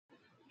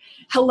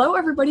Hello,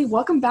 everybody.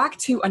 Welcome back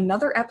to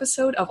another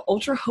episode of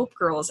Ultra Hope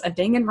Girls, a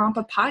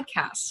Danganronpa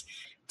podcast.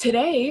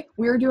 Today,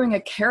 we're doing a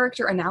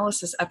character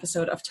analysis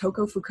episode of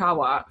Toko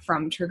Fukawa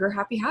from Trigger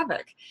Happy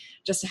Havoc.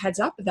 Just a heads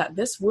up that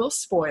this will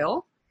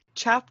spoil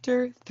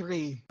Chapter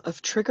 3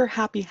 of Trigger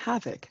Happy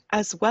Havoc,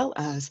 as well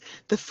as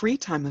the free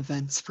time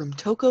events from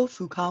Toko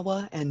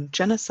Fukawa and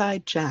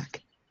Genocide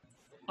Jack.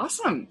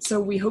 Awesome. So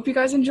we hope you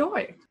guys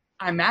enjoy.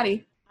 I'm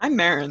Maddie. I'm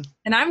Marin.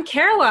 And I'm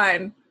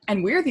Caroline.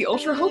 And we're the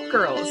Ultra Hope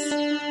Girls. 1,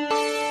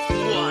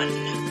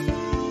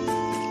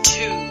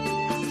 2.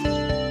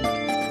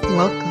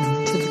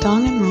 Welcome to the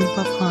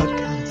Danganronpa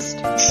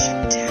podcast.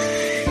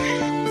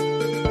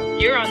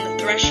 You're on the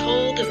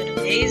threshold of an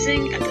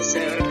amazing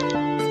episode.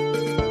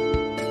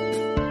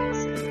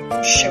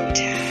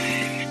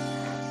 Showtime.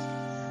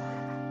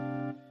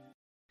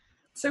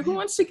 So who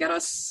wants to get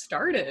us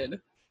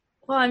started?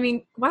 Well, I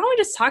mean, why don't we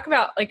just talk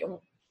about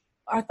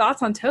our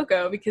thoughts on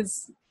Toko,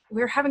 because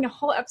we're having a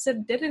whole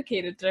episode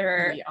dedicated to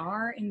her. We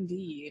are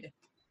indeed.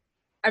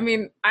 I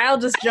mean, I'll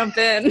just jump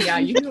in. Yeah,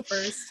 you go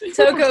first.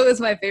 Toko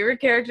is my favorite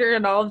character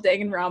in all of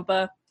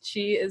Danganronpa.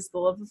 She is the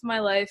love of my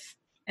life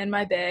and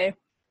my bae,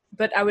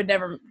 but I would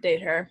never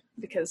date her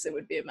because it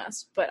would be a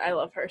mess. But I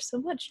love her so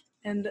much,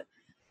 and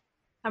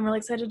I'm really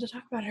excited to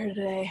talk about her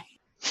today.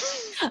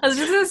 I was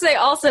just going to say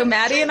also,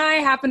 Maddie and I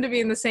happen to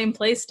be in the same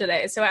place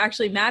today. So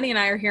actually, Maddie and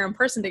I are here in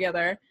person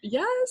together.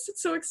 Yes,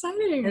 it's so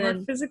exciting. And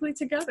we're physically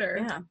together.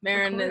 Yeah,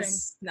 Marin recording.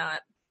 is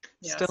not.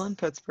 Still in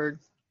Pittsburgh.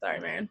 Sorry,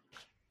 Marin.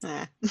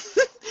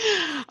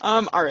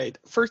 All right.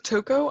 For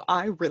Toko,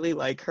 I really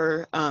like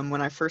her.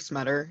 When I first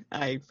met her,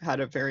 I had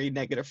a very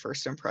negative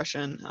first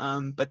impression.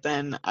 But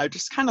then I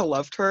just kind of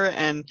loved her.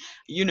 And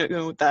you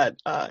know that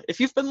if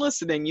you've been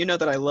listening, you know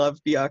that I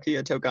love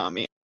Byakuya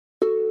Togami.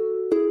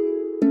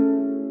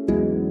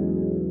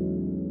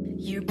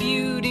 Your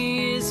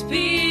beauty is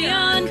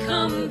beyond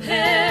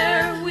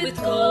compare, with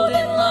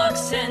golden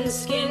locks and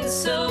skin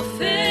so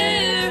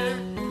fair.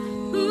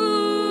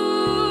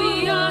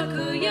 Ooh,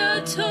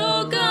 Byakuya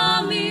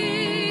Togami,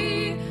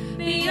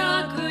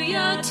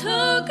 Byakuya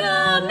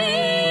Togami.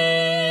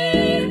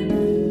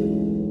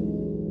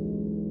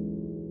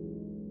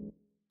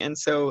 And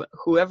so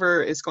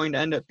whoever is going to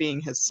end up being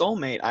his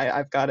soulmate,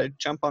 I've got to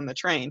jump on the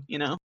train, you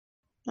know?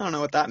 I don't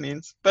know what that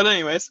means. But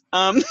anyways,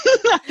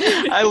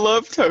 I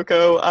love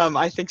Toko.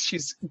 I think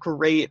she's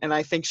great, and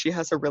I think she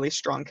has a really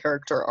strong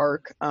character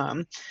arc.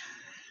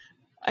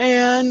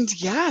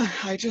 And yeah,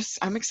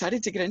 I'm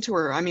excited to get into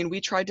her. I mean,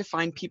 we tried to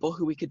find people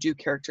who we could do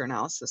character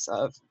analyses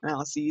of,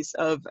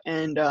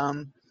 and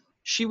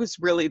she was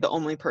really the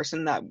only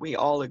person that we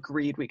all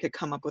agreed we could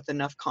come up with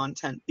enough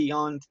content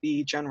beyond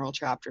the general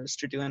chapters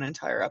to do an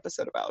entire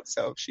episode about.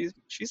 So she's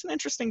an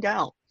interesting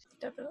gal.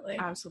 Definitely.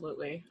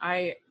 Absolutely.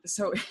 I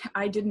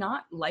did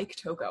not like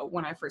Toko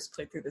when I first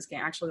played through this game.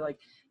 Actually, like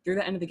through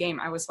the end of the game,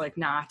 I was like,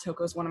 nah,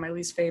 Toko's one of my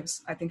least faves.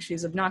 I think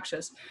she's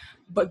obnoxious.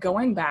 But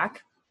going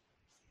back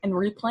and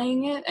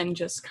replaying it and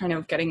just kind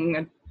of getting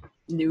a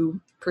new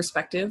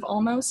perspective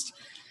almost,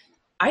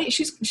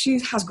 she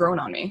has grown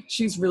on me.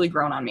 She's really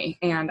grown on me.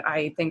 And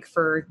I think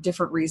for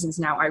different reasons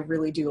now, I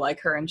really do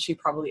like her, and she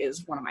probably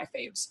is one of my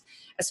faves.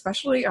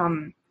 Especially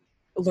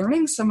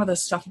learning some of the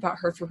stuff about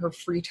her through her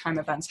free time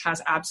events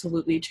has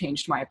absolutely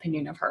changed my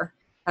opinion of her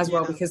as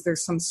well, because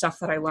there's some stuff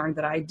that I learned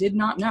that I did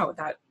not know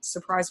that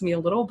surprised me a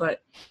little,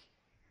 but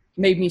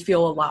made me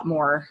feel a lot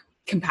more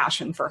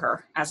compassion for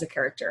her as a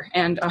character.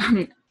 And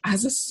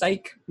as a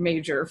psych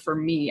major for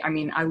me, I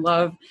mean, I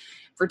love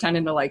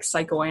pretending to like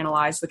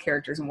psychoanalyze the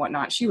characters and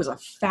whatnot. She was a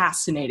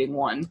fascinating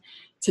one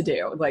to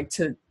do, like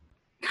to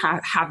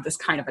have this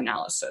kind of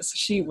analysis.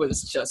 She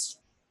was just,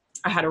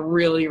 I had a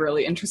really,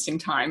 really interesting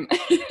time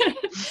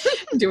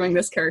doing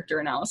this character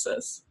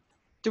analysis.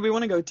 Do we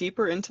want to go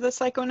deeper into the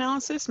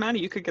psychoanalysis? Maddie,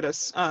 you could get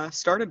us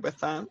started with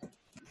that.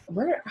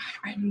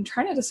 I'm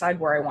trying to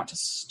decide where I want to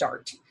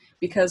start,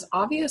 because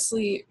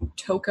obviously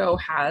Toko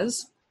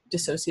has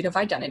dissociative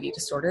identity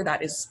disorder.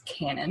 That is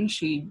canon.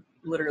 She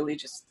literally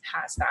just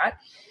has that.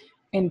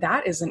 And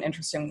that is an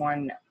interesting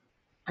one,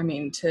 I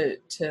mean, to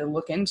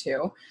look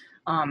into.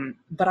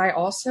 But I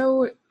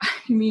also, I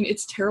mean,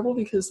 it's terrible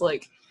because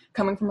like,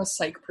 coming from a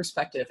psych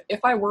perspective, if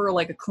I were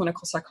like a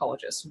clinical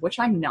psychologist, which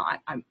I'm not,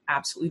 I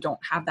absolutely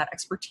don't have that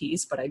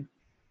expertise, but I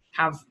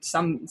have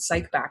some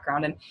psych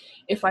background. And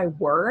if I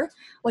were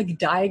like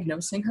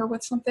diagnosing her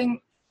with something,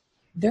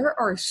 there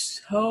are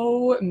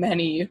so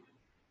many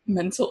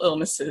mental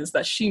illnesses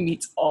that she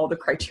meets all the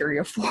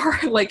criteria for,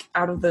 like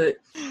out of the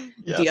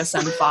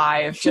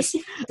DSM-5, just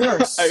there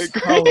are so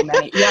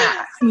many.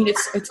 Yeah, I mean,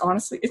 it's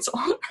honestly, it's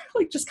all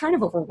like just kind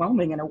of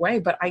overwhelming in a way,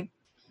 but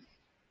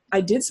I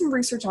did some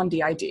research on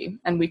DID,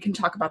 and we can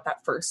talk about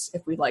that first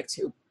if we'd like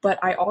to. But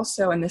I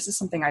also, and this is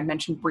something I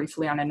mentioned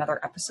briefly on another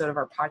episode of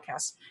our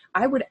podcast,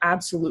 I would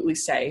absolutely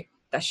say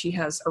that she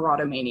has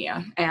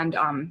erotomania. And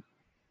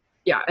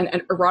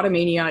and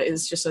erotomania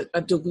is just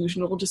a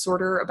delusional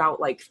disorder about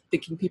like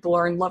thinking people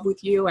are in love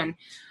with you. And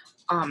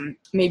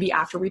maybe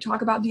after we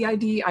talk about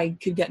DID, I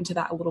could get into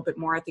that a little bit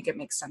more. I think it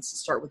makes sense to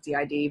start with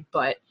DID.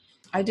 But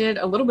I did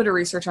a little bit of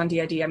research on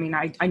DID. I mean,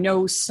 I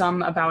know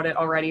some about it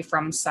already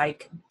from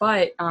psych,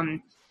 but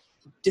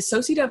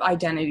dissociative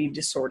identity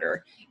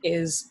disorder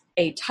is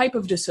a type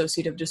of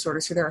dissociative disorder.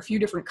 So there are a few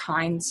different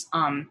kinds,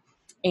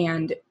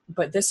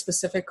 but this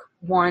specific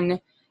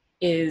one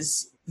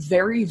is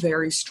very,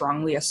 very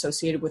strongly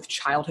associated with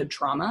childhood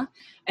trauma,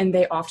 and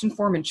they often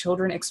form in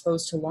children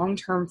exposed to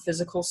long-term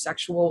physical,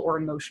 sexual, or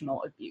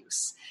emotional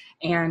abuse.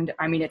 And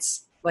I mean,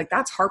 it's like,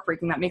 that's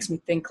heartbreaking. That makes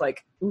me think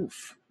like,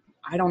 oof,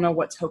 I don't know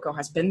what Toko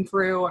has been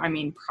through. I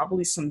mean,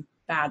 probably some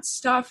bad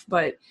stuff,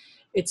 but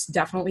it's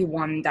definitely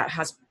one that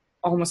has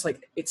almost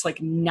like, it's like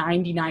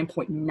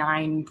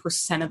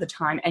 99.9% of the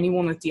time,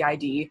 anyone with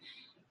DID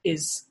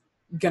is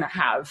going to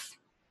have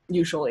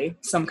usually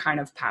some kind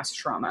of past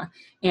trauma.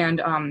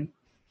 And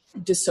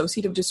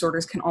dissociative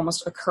disorders can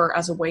almost occur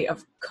as a way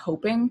of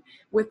coping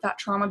with that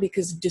trauma,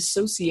 because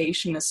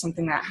dissociation is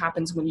something that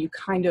happens when you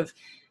kind of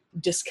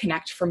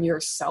disconnect from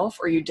yourself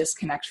or you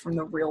disconnect from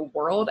the real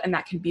world. And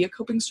that can be a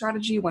coping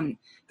strategy when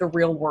the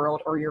real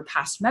world or your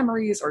past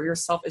memories or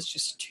yourself is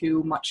just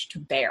too much to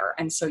bear.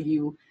 And so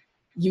you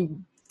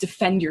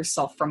defend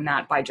yourself from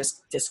that by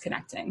just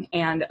disconnecting.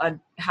 And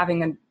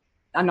having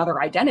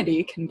another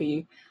identity can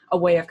be a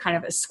way of kind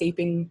of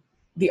escaping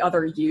the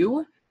other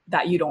you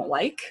that you don't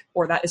like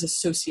or that is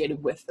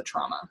associated with the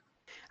trauma.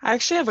 I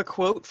actually have a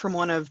quote from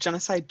one of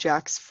Genocide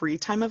Jack's free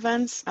time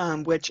events,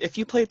 which if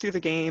you played through the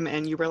game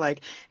and you were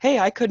like, hey,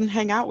 I couldn't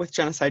hang out with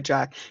Genocide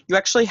Jack, you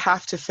actually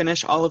have to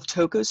finish all of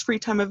Toko's free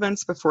time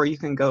events before you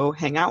can go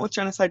hang out with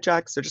Genocide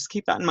Jack. So just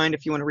keep that in mind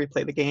if you want to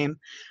replay the game,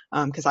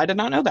 because I did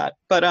not know that.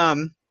 But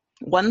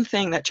one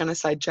thing that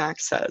Genocide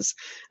Jack says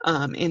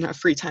in a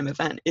free time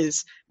event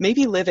is,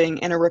 maybe living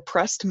in a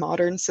repressed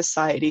modern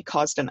society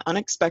caused an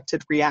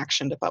unexpected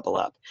reaction to bubble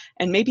up.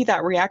 And maybe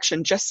that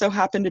reaction just so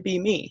happened to be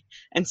me.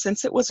 And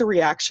since it was a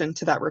reaction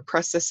to that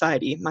repressed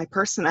society, my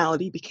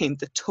personality became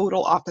the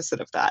total opposite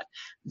of that.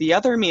 The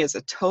other me is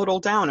a total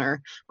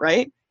downer,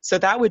 right? So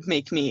that would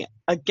make me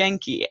a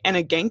Genki. And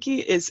a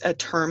Genki is a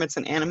term, it's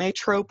an anime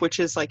trope, which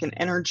is like an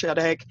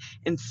energetic,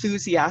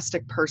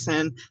 enthusiastic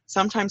person,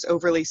 sometimes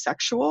overly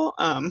sexual,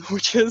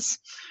 which is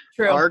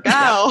True. our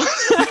gal.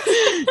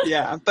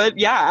 Yeah, but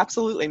yeah,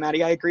 absolutely,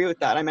 Maddie, I agree with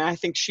that. I mean, I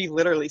think she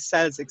literally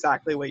says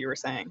exactly what you were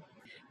saying.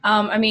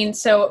 I mean,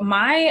 so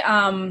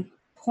my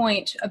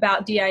point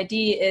about DID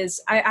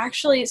is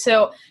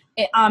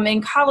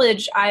in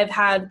college, I've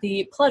had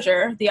the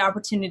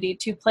opportunity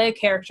to play a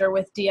character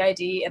with DID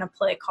in a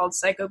play called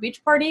Psycho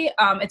Beach Party.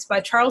 It's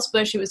by Charles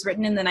Busch. It was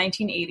written in the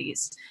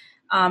 1980s.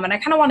 And I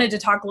kind of wanted to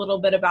talk a little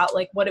bit about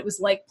like what it was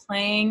like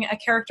playing a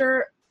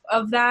character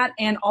of that,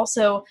 and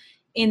also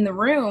in the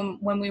room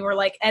when we were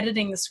like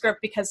editing the script,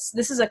 because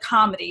this is a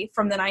comedy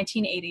from the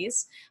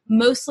 1980s,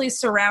 mostly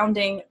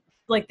surrounding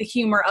like the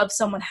humor of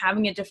someone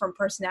having a different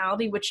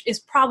personality, which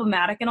is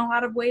problematic in a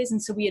lot of ways.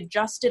 And so we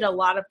adjusted a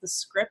lot of the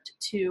script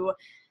to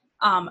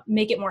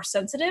make it more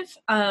sensitive.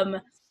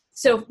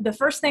 So the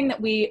first thing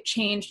that we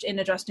changed in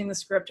adjusting the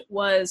script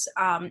was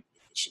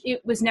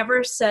it was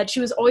never said, she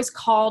was always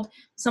called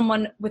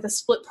someone with a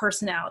split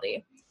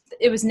personality.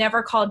 It was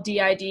never called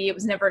DID. It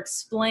was never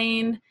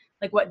explained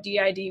like what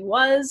DID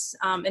was.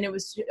 And it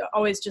was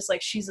always just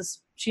like, she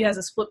has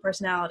a split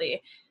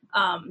personality.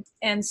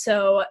 And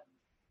so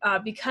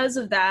because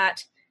of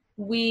that,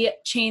 we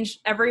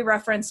changed every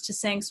reference to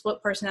saying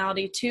split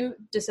personality to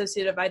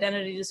dissociative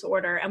identity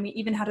disorder. And we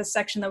even had a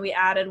section that we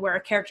added where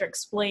a character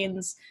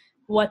explains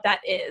what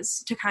that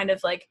is to kind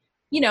of like,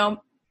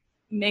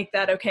 make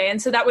that okay.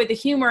 And so that way the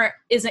humor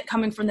isn't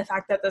coming from the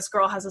fact that this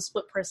girl has a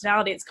split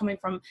personality. It's coming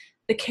from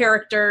the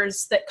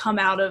characters that come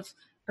out of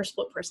her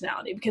split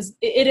personality, because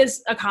it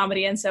is a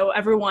comedy. And so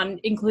everyone,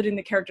 including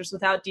the characters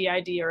without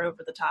DID, are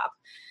over the top.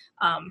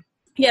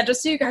 Yeah,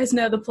 just so you guys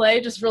know the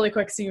play, just really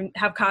quick so you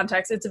have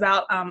context, it's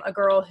about a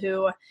girl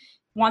who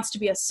wants to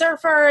be a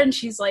surfer, and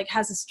she's like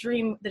has this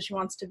dream that she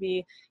wants to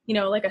be,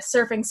 like a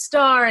surfing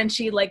star, and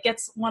she like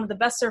gets one of the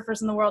best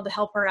surfers in the world to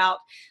help her out.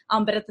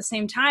 But at the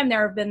same time,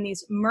 there have been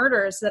these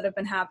murders that have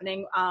been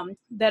happening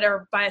that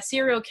are by a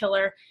serial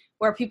killer,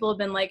 where people have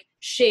been like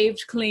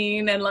shaved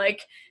clean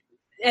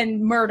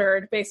and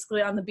murdered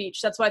basically on the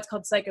beach. That's why it's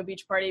called Psycho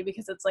Beach Party,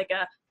 because it's like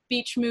a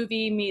beach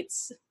movie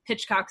meets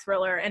Hitchcock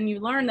thriller. And you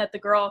learn that the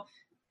girl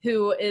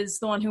who is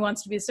the one who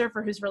wants to be a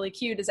surfer, who's really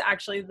cute, is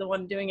actually the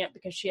one doing it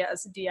because she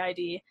has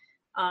DID.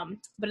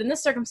 But in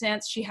this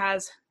circumstance, she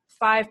has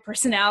 5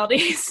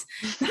 personalities,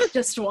 not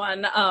just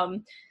one.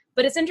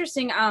 But it's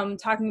interesting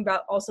talking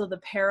about also the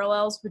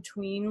parallels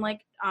between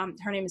like,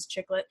 her name is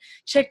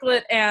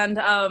Chiclet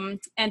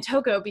and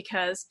Toko,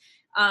 because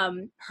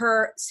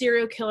her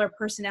serial killer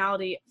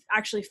personality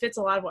actually fits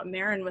a lot of what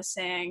Marin was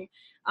saying.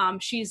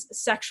 She's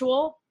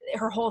sexual.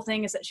 Her whole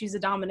thing is that she's a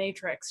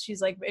dominatrix.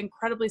 She's like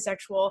incredibly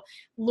sexual,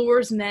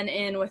 lures men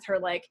in with her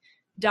like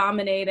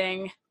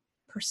dominating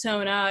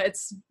persona.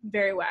 It's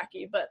very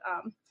wacky, but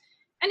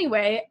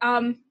anyway,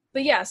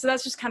 but yeah, so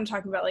that's just kind of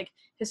talking about like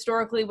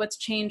historically what's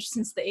changed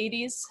since the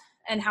 80s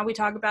and how we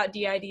talk about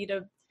DID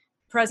to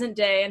present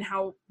day, and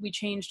how we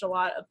changed a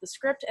lot of the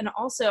script, and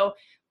also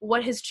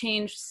what has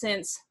changed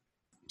since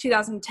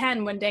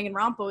 2010 when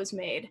Danganronpa was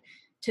made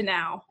to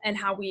now, and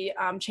how we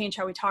change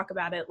how we talk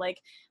about it. Like,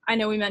 I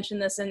know we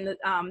mentioned this in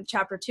the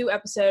chapter 2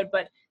 episode,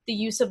 but the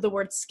use of the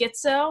word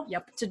schizo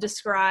to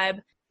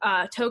describe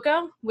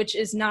Toko, which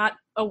is not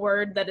a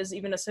word that is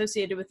even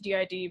associated with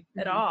DID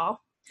at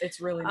all.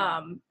 It's really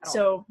not.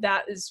 So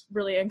that is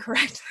really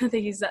incorrect that they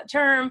use that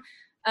term.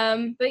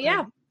 But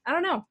yeah, I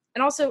don't know.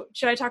 And also,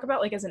 should I talk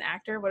about, like, as an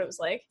actor, what it was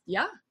like?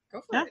 Yeah,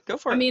 go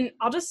for it. I mean,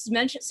 I'll just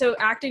mention, so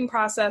acting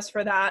process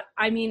for that.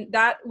 I mean,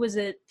 that was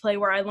a play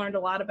where I learned a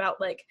lot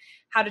about, like,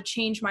 how to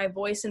change my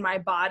voice and my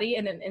body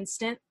in an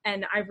instant.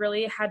 And I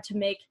really had to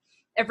make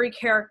every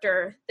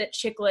character that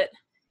Chicklet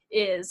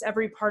is,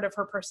 every part of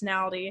her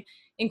personality,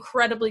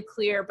 incredibly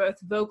clear, both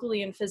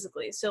vocally and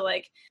physically. So,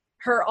 like,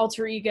 her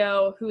alter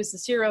ego, who is the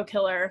serial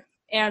killer,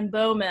 Anne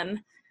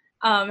Bowman,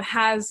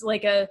 has,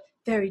 like, a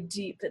very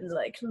deep and,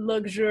 like,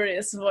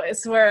 luxurious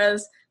voice,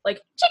 whereas,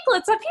 like,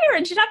 Chicklet's up here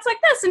and she talks like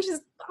this and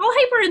she's all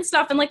hyper and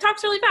stuff and, like,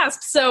 talks really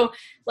fast. So,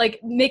 like,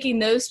 making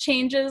those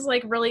changes,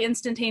 like, really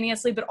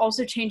instantaneously, but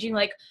also changing,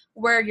 like,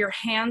 where your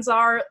hands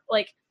are.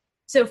 Like,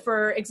 so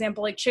for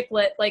example, like,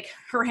 Chicklet, like,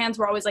 her hands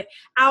were always, like,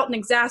 out and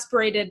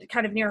exasperated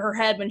kind of near her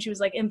head when she was,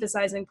 like,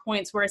 emphasizing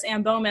points, whereas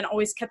Anne Bowman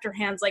always kept her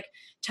hands, like,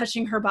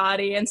 touching her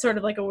body in sort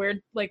of, like, a weird,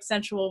 like,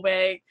 sensual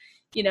way,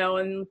 you know,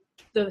 and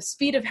the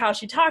speed of how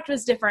she talked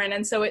was different.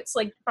 And so it's,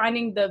 like,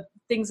 finding the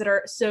things that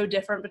are so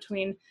different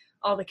between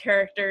all the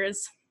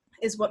characters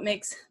is what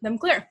makes them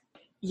clear.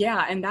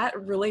 Yeah, and that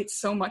relates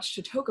so much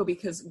to Toko,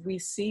 because we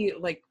see,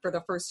 like, for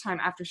the first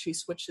time after she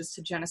switches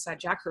to Genocide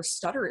Jack, her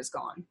stutter is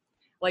gone.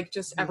 Like,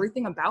 just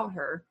everything about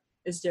her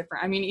is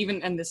different. I mean,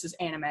 even, and this is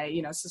anime,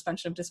 you know,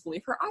 suspension of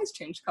disbelief, her eyes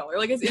change color.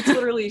 Like, it's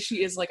literally,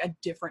 she is, like, a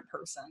different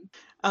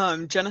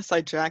person.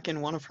 Genocide Jack, in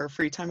one of her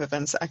free time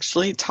events,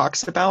 actually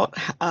talks about,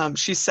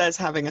 she says,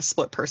 having a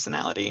split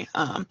personality.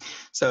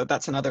 So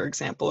that's another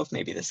example of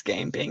maybe this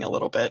game being a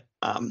little bit,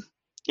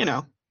 you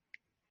know,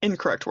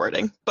 incorrect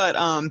wording. But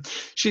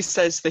she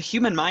says the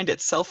human mind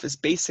itself is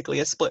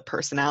basically a split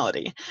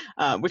personality,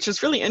 which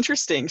is really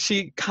interesting.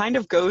 She kind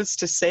of goes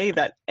to say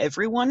that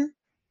everyone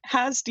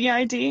has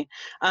DID,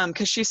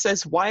 because she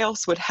says, why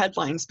else would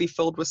headlines be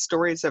filled with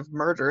stories of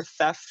murder,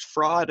 theft,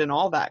 fraud, and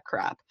all that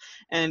crap?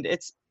 And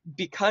it's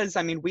because,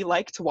 I mean, we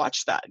like to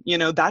watch that, you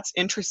know, that's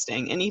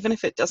interesting. And even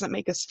if it doesn't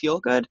make us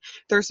feel good,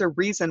 there's a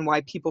reason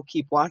why people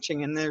keep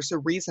watching, and there's a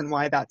reason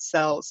why that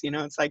sells. You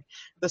know, it's like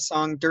the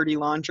song Dirty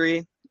Laundry.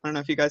 I don't know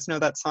if you guys know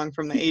that song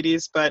from the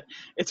 80s, but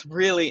it's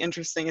really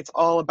interesting. It's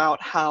all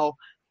about how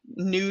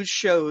news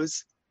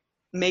shows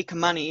make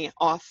money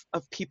off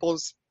of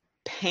people's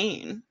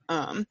pain,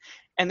 and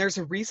there's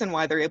a reason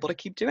why they're able to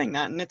keep doing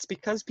that, and it's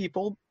because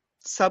people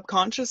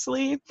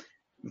subconsciously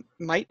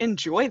might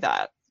enjoy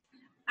that.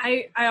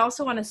 I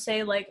also want to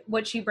say, like,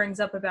 what she brings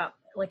up about,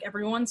 like,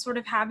 everyone sort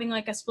of having,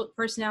 like, a split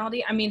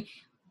personality. I mean,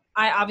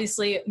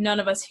 obviously none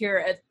of us here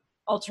at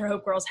Ultra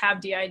Hope Girls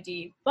have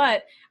DID,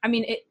 but I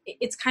mean,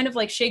 it's kind of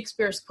like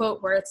Shakespeare's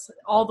quote where it's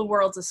all the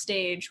world's a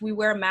stage. We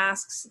wear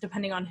masks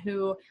depending on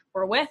who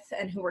we're with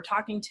and who we're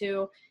talking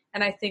to,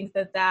 and I think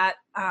that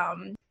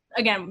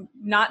again,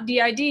 not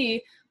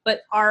DID,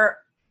 but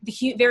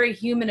the very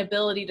human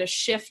ability to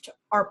shift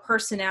our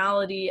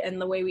personality and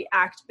the way we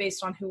act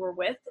based on who we're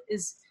with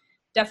is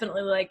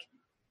definitely, like,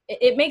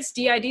 it makes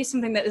DID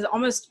something that is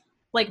almost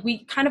like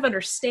we kind of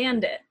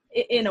understand it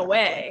in a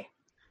way.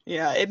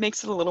 Yeah, it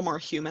makes it a little more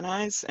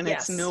humanized, and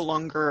Yes. It's no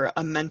longer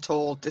a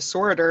mental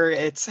disorder.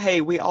 It's,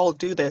 hey, we all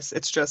do this.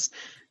 It's just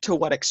to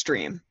what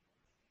extreme?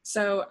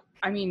 So,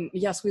 I mean,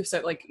 yes, we've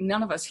said, like,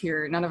 none of us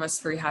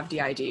three have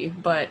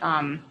DID, but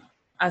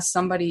as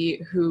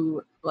somebody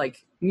who,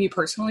 like, me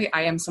personally,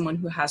 I am someone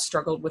who has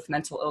struggled with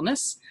mental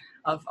illness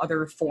of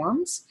other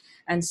forms.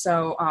 And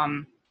so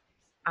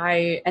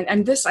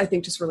and this, I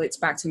think, just relates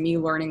back to me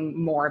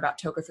learning more about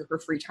Toko through her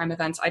free time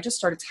events. I just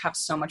started to have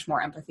so much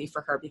more empathy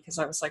for her, because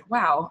I was like,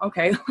 wow,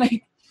 okay,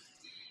 like,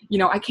 you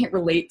know, I can't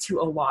relate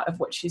to a lot of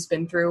what she's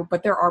been through,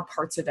 but there are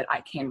parts of it I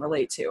can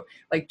relate to,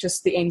 like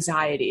just the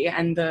anxiety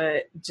and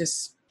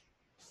just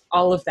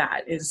all of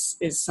that is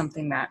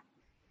something that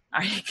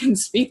I can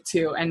speak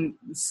to and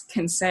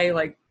can say,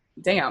 like,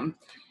 damn,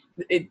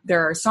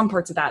 there are some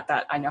parts of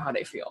that I know how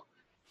they feel.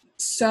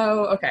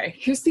 So, okay,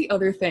 here's the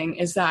other thing,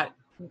 is that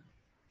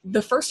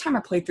the first time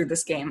I played through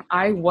this game,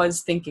 I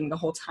was thinking the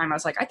whole time, I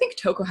was like, I think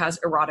Toko has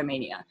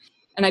erotomania.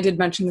 And I did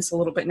mention this a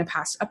little bit in a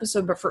past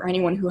episode, but for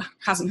anyone who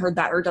hasn't heard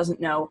that or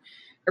doesn't know,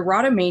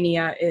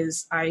 erotomania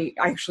is,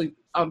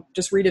 I'll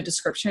just read a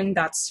description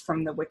that's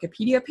from the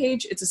Wikipedia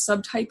page. It's a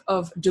subtype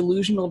of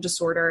delusional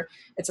disorder.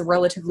 It's a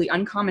relatively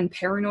uncommon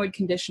paranoid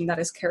condition that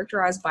is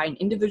characterized by an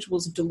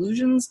individual's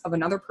delusions of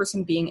another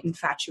person being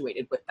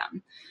infatuated with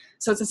them.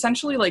 So it's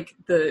essentially like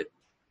the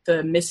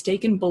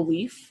mistaken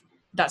belief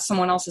that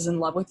someone else is in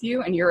love with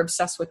you and you're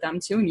obsessed with them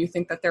too, and you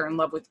think that they're in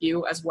love with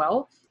you as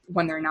well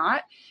when they're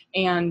not.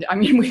 And I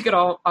mean, we could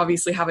all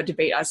obviously have a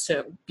debate as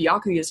to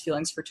Byakuya's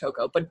feelings for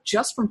Toko, but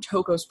just from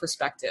Toko's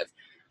perspective,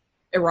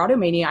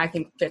 erotomania, I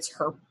think, fits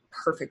her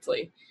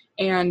perfectly.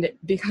 And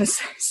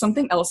because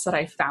something else that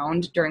I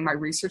found during my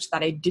research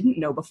that I didn't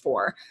know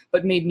before,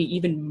 but made me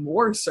even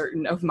more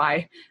certain of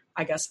my,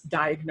 I guess,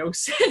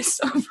 diagnosis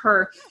of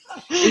her,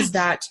 is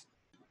that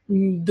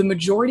the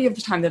majority of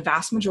the time, the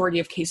vast majority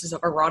of cases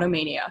of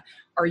erotomania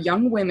are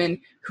young women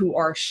who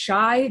are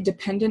shy,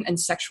 dependent, and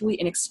sexually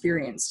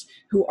inexperienced,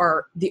 who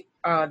are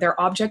their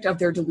object of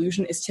their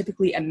delusion is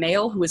typically a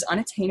male who is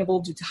unattainable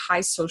due to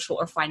high social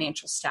or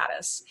financial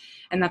status.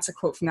 And that's a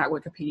quote from that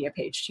Wikipedia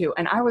page too.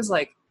 And I was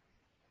like,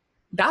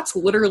 that's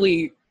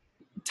literally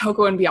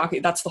Toko and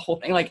Byakuya. That's the whole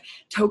thing. Like,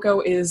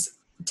 Toko is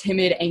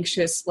timid,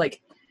 anxious,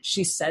 like,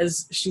 she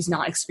says she's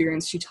not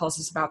experienced. She tells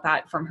us about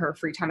that from her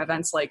free time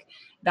events, like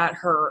that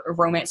her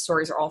romance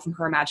stories are all from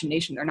her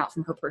imagination. They're not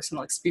from her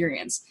personal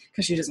experience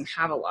because she doesn't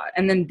have a lot.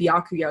 And then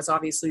Byakuya is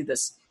obviously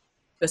this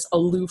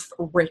aloof,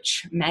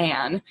 rich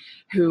man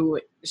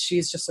who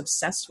she's just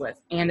obsessed with.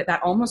 And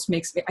that almost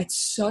makes me, it's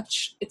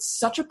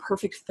such a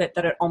perfect fit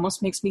that it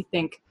almost makes me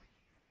think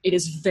it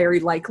is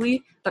very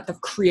likely that the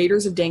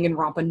creators of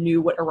Danganronpa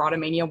knew what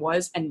erotomania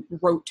was and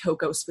wrote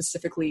Toko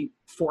specifically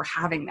for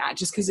having that,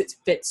 just because it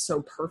fits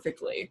so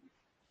perfectly.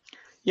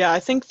 Yeah, I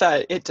think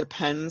that it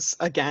depends,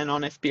 again,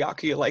 on if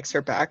Byakuya likes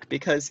her back,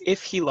 because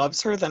if he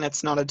loves her, then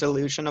it's not a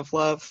delusion of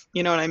love.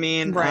 You know what I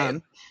mean?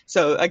 Right.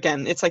 So,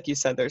 again, it's like you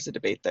said, there's a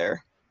debate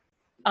there.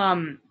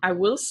 I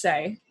will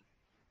say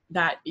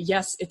that,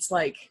 yes, it's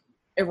like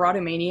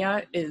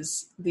erotomania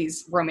is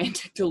these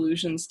romantic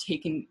delusions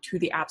taken to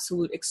the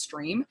absolute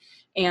extreme.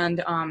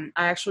 And I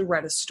actually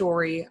read a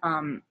story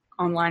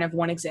online of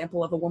one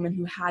example of a woman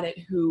who had it,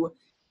 who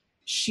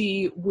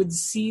she would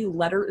see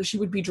letters, she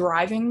would be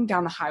driving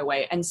down the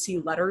highway and see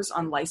letters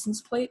on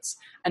license plates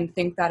and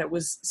think that it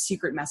was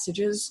secret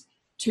messages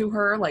to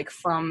her, like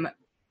from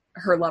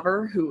her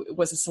lover, who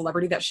was a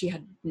celebrity that she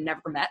had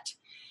never met.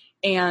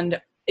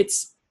 And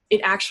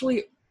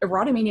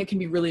erotomania can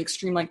be really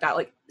extreme like that.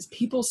 Like,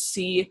 people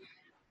see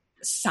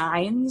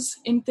signs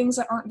in things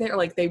that aren't there.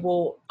 Like, they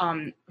will,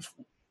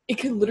 it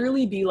could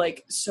literally be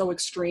like so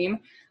extreme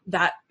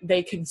that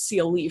they could see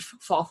a leaf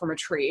fall from a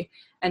tree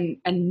and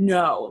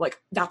know, like,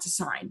 that's a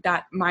sign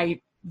that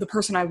the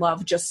person I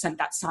love just sent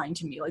that sign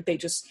to me. Like,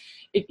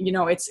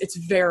 it's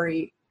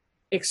very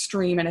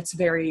extreme, and it's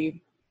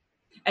very,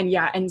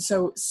 and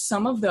so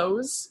some of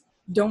those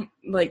don't,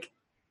 like,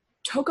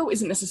 Toko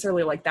isn't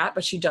necessarily like that,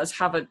 but she does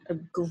have a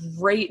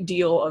great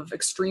deal of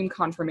extreme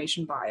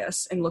confirmation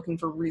bias and looking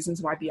for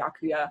reasons why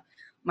Byakuya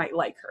might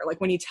like her.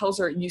 Like, when he tells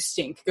her, "You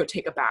stink, go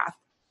take a bath,"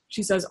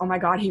 she says, "Oh my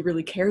God, he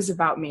really cares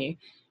about me,"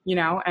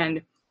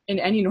 and in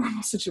any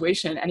normal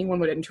situation, anyone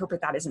would interpret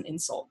that as an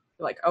insult.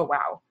 Like, oh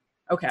wow,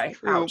 okay,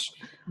 True. ouch.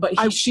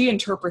 But she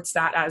interprets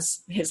that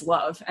as his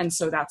love, and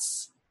so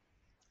that's...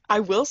 I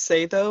will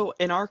say, though,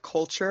 in our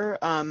culture,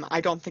 I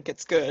don't think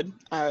it's good.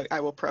 I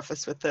will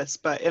preface with this,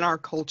 but in our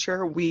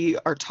culture, we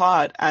are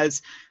taught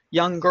as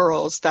young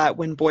girls that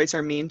when boys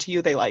are mean to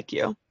you, they like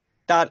you.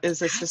 That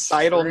is a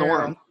societal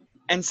norm.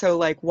 And so,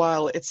 like,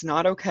 while it's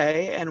not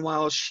okay, and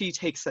while she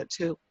takes it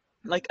to,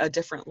 like, a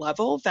different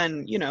level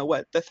than,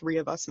 what the three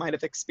of us might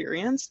have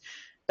experienced,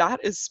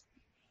 that is,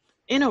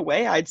 in a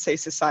way, I'd say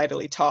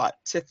societally taught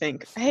to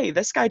think, hey,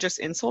 this guy just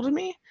insulted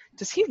me.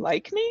 Does he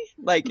like me?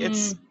 Like,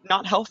 it's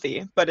not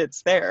healthy, but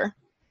it's there.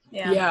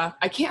 Yeah.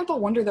 I can't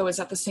but wonder, though, is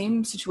that the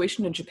same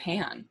situation in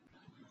Japan?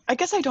 I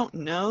guess I don't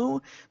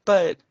know,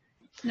 but...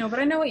 No, but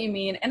I know what you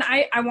mean. And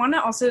I want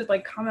to also,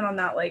 like, comment on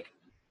that, like,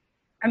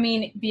 I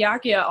mean,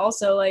 Byakuya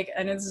also, like,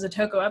 I know this is a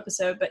Toko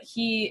episode, but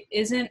he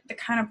isn't the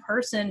kind of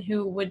person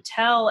who would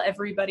tell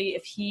everybody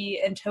if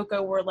he and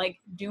Toko were, like,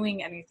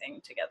 doing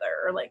anything together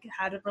or, like,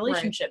 had a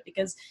relationship,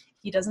 because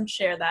he doesn't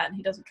share that and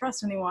he doesn't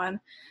trust anyone.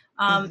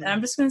 And I'm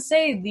just going to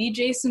say, the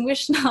Jason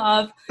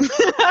Wishnov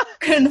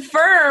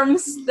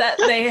confirms that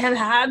they have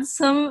had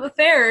some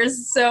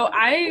affairs. So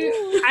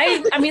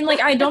I mean, like,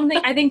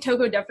 I think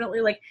Toko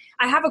definitely, like,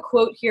 I have a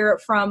quote here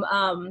from,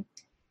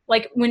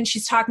 like, when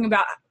she's talking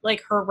about,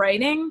 like, her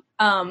writing,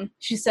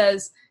 she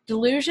says,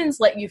 "Delusions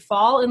let you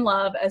fall in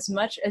love as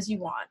much as you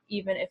want,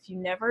 even if you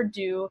never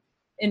do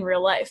in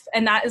real life."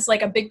 And that is,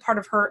 like, a big part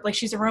of her, like,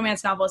 she's a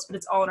romance novelist, but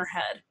it's all in her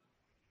head.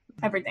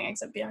 Everything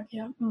except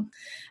Byakuya.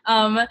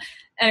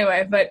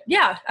 Anyway, but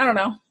yeah, I don't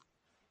know.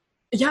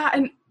 Yeah,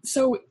 and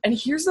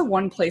here's the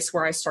one place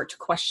where I start to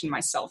question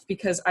myself,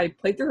 because I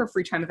played through her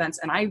free time events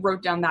and I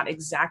wrote down that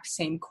exact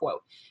same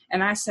quote.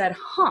 And I said,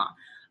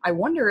 I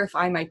wonder if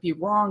I might be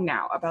wrong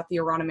now about the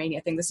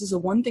erotomania thing. This is the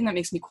one thing that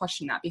makes me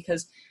question that,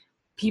 because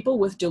people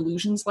with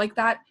delusions like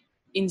that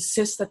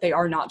insist that they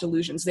are not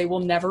delusions. They will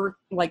never,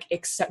 like,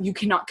 accept, you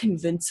cannot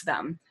convince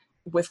them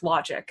with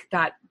logic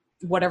that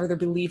whatever they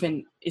believe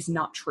in is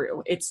not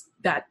true. It's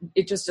that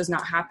it just does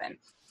not happen.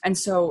 And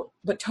so,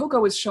 but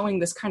Toko is showing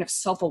this kind of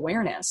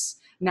self-awareness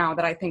now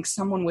that I think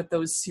someone with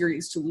those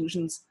serious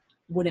delusions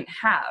wouldn't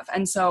have.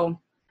 And so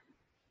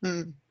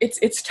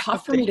it's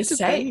tough for me to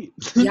say.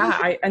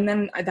 Yeah. And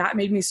then that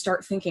made me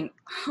start thinking,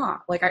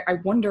 like, I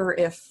wonder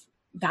if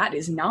that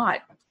is not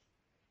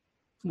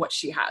what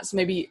she has.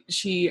 Maybe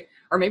she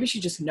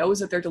just knows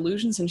that they're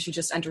delusions and she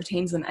just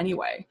entertains them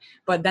anyway.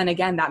 But then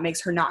again, that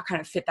makes her not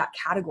kind of fit that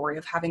category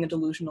of having a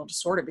delusional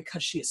disorder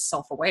because she is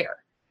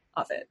self-aware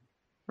of it.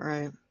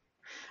 Right.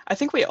 I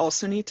think we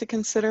also need to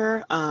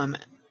consider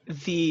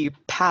the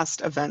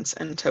past events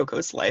in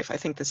Toko's life. I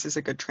think this is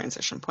a good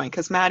transition point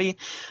because Maddie,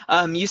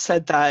 you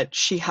said that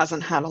she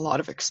hasn't had a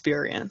lot of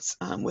experience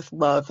with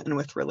love and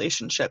with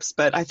relationships,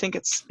 but I think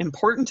it's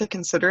important to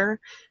consider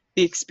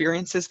the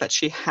experiences that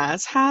she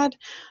has had.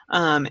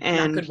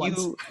 And not good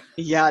ones.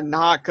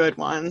 Not good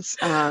ones.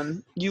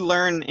 You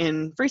learn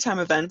in free time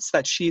events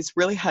that she's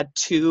really had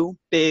two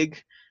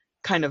big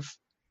kind of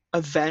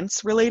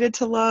events related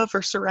to love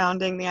or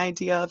surrounding the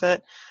idea of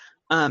it.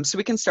 So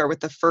we can start with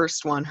the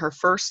first one. Her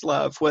first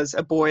love was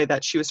a boy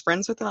that she was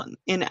friends with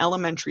in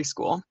elementary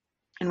school.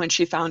 And when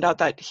she found out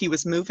that he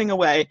was moving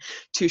away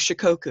to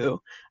Shikoku,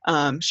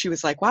 she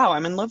was like, wow,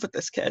 I'm in love with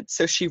this kid.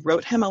 So she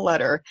wrote him a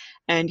letter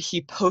and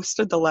he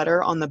posted the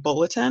letter on the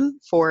bulletin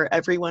for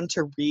everyone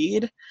to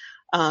read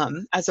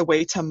as a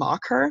way to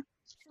mock her.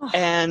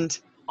 And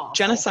Awful.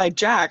 Genocide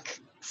Jack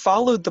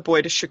followed the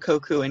boy to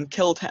Shikoku and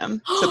killed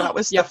him. So that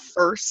was Yep. the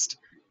first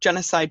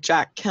Genocide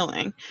Jack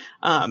killing.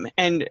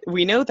 And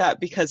we know that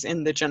because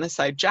in the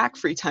Genocide Jack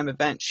free time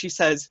event, she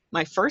says,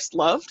 my first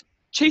love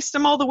chased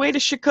him all the way to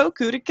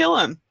Shikoku to kill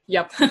him.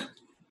 Yep.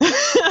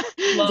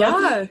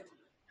 Yeah.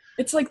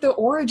 It's like the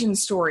origin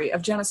story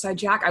of Genocide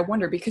Jack. I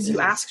wonder, because you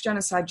ask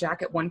Genocide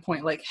Jack at one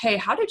point, like, hey,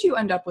 how did you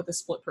end up with a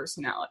split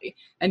personality?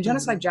 And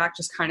Genocide Jack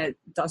just kind of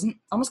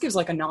almost gives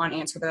like a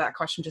non-answer to that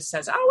question, just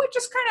says, oh, it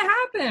just kind of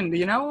happened,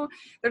 you know?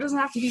 There doesn't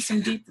have to be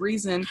some deep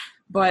reason.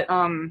 But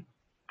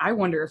I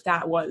wonder if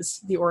that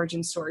was the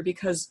origin story,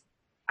 because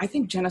I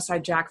think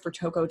Genocide Jack for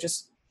Toko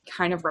just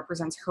kind of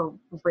represents her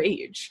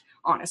rage,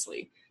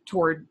 honestly,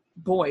 toward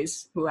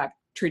boys who have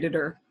treated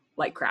her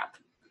like crap.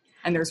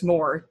 And there's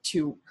more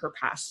to her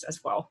past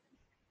as well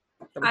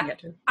that we can get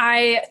to.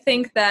 I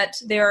think that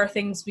there are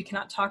things we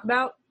cannot talk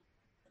about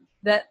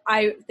that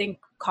I think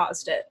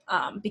caused it.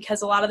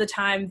 Because a lot of the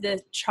time,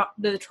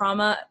 the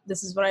trauma,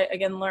 this is what I,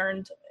 again,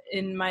 learned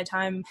in my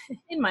time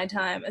in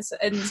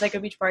Psycho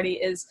Beach Party,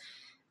 is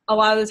a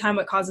lot of the time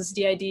what causes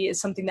DID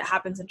is something that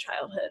happens in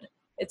childhood.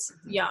 It's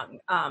young.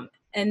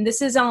 And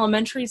this is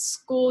elementary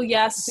school,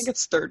 yes. I think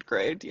it's third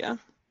grade, yeah.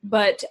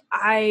 But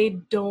I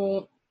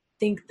don't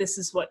think this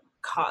is what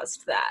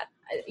caused that.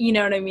 You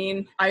know what I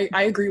mean? I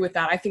agree with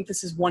that. I think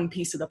this is one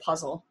piece of the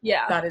puzzle.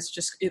 Yeah. That is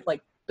just, it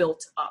like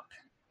built up.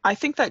 I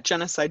think that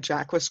Genocide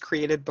Jack was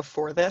created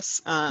before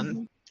this.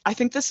 I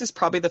think this is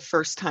probably the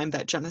first time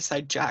that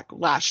Genocide Jack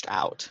lashed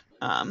out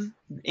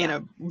in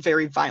a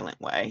very violent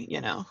way,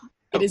 you know?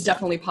 It is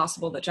definitely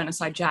possible that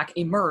Genocide Jack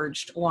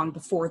emerged long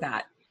before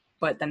that,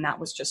 but then that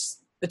was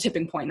just the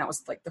tipping point. That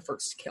was like the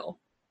first kill.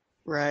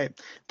 Right.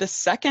 The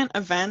second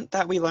event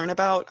that we learn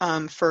about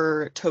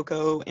for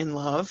Toko in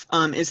love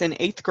is in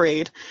 8th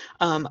grade.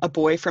 A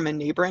boy from a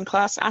neighboring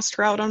class asked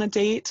her out on a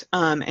date,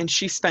 and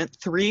she spent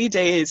 3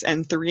 days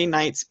and 3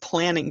 nights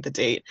planning the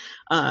date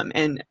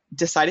and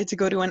decided to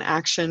go to an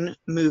action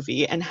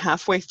movie. And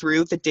halfway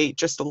through, the date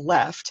just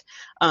left.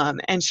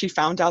 And she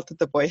found out that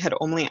the boy had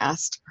only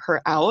asked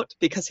her out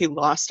because he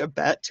lost a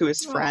bet to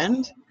his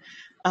friend.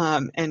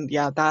 And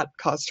yeah, that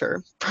caused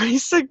her pretty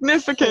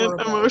significant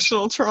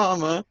emotional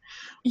trauma.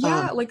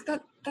 Yeah, like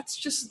that's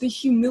just the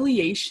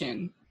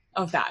humiliation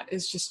of that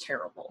is just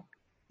terrible.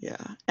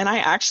 Yeah. And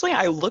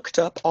I looked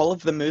up all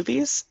of the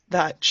movies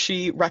that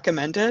she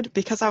recommended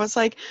because I was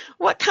like,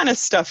 what kind of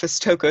stuff is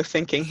Toko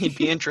thinking he'd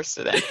be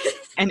interested in?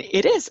 And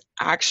it is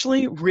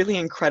actually really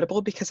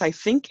incredible because I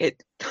think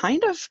it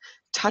kind of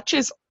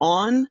touches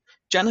on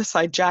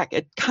Genocide Jack.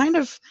 It kind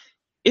of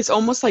it's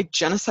almost like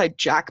Genocide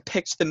Jack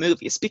picked the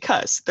movies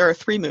because there are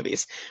 3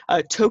 movies.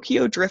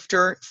 Tokyo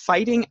Drifter,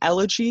 Fighting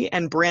Elegy,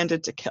 and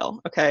Branded to Kill.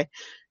 Okay.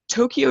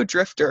 Tokyo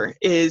Drifter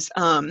is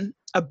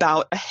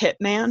about a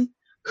hitman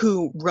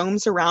who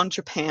roams around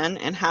Japan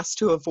and has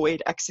to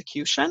avoid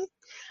execution,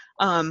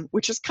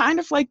 which is kind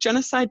of like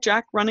Genocide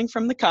Jack running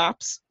from the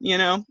cops, you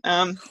know?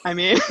 I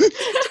mean, to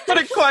put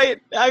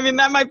it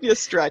that might be a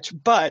stretch,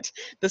 but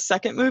the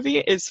second movie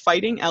is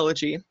Fighting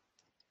Elegy,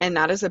 and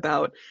that is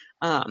about,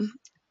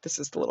 this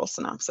is the little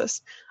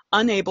synopsis.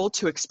 Unable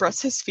to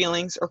express his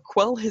feelings or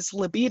quell his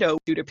libido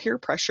due to peer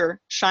pressure,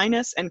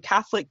 shyness, and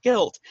Catholic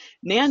guilt,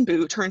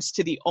 Nanbu turns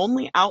to the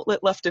only outlet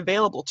left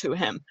available to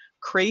him,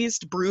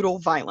 crazed, brutal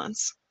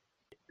violence.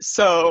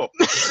 So,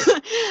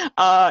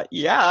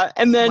 yeah.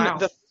 And then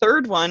the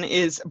third one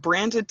is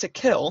Branded to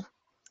Kill,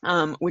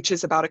 which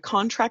is about a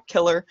contract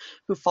killer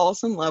who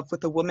falls in love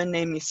with a woman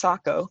named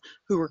Misako,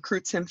 who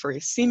recruits him for a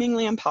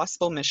seemingly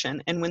impossible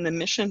mission. And when the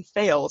mission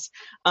fails,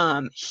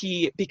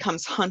 he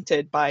becomes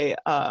hunted by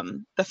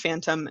the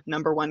Phantom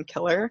 #1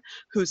 killer,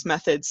 whose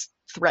methods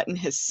threaten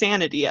his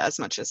sanity as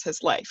much as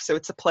his life. So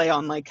it's a play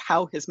on like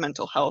how his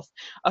mental health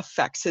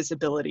affects his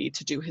ability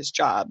to do his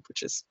job,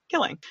 which is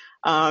killing.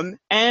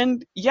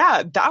 And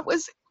yeah, that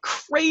was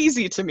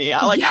crazy to me.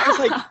 I was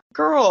like,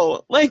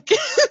 girl, like,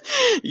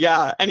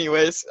 yeah,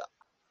 anyways.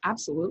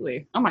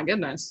 Absolutely. Oh my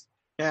goodness.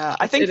 Yeah,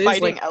 I think It is,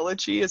 fighting like-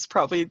 Elegy is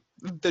probably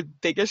the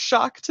biggest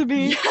shock to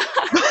me.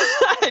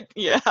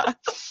 Yeah.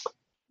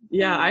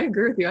 Yeah, I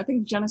agree with you. I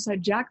think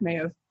Genocide Jack may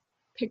have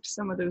picked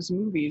some of those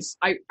movies.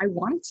 I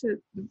wanted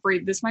to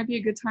this might be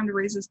a good time to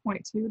raise this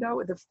point too,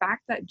 though. The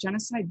fact that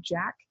Genocide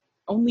Jack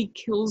only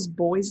kills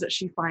boys that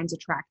she finds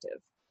attractive.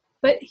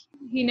 But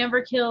he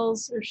never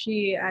kills, or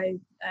she, I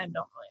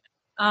don't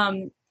really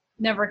know,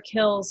 never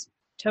kills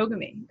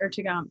Togami or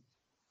Tagami.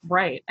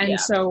 Right. And Yeah.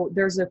 so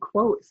there's a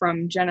quote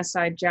from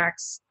Genocide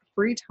Jack's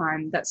Free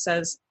Time that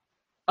says,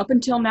 "Up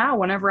until now,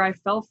 whenever I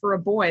fell for a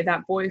boy,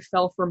 that boy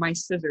fell for my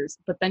scissors."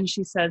 But then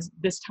she says,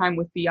 "This time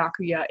with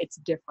Byakuya, it's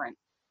different."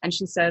 And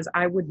she says,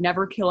 "I would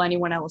never kill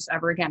anyone else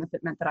ever again if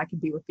it meant that I could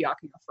be with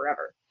Byakuya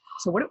forever."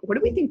 So what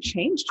do we think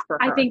changed for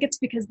her? I think it's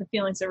because the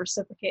feelings are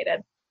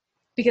reciprocated.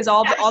 Because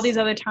all these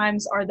other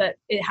times are that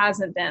it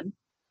hasn't been.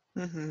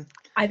 Mm-hmm.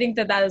 I think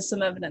that is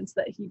some evidence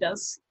that he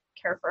does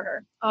care for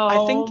her. I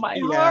Oh, think, my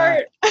yeah.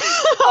 heart.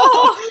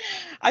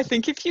 I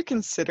think if you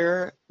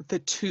consider the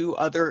two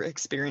other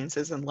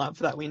experiences in love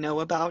that we know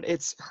about,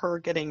 it's her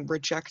getting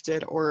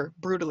rejected or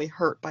brutally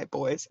hurt by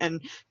boys.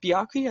 And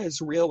Byakuya is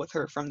real with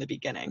her from the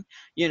beginning.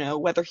 You know,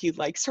 whether he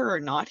likes her or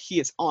not, he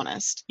is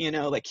honest. You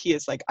know, like he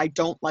is like, "I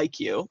don't like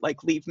you,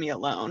 like leave me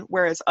alone."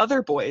 Whereas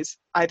other boys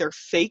either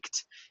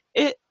faked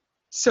it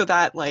so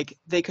that like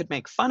they could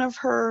make fun of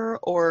her,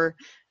 or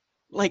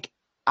like,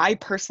 I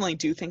personally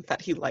do think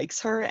that he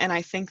likes her, and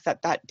I think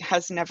that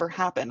has never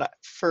happened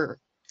for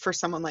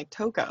someone like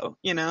Toko,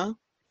 you know?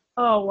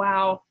 Oh,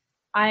 wow.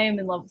 I am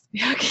in love with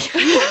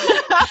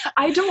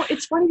Byakuya.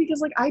 It's funny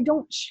because like I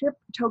don't ship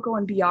Toko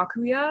and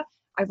Byakuya.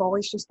 I've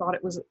always just thought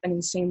it was an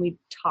insanely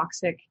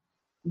toxic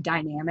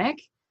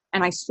dynamic,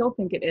 and I still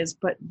think it is,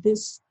 but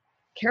this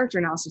character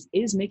analysis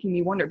is making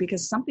me wonder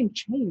because something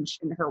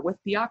changed in her with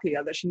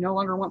Byakuya that she no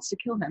longer wants to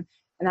kill him.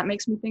 And that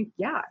makes me think,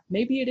 yeah,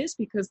 maybe it is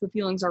because the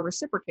feelings are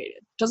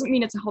reciprocated. Doesn't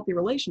mean it's a healthy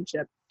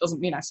relationship. Doesn't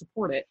mean I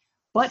support it.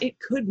 But it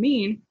could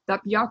mean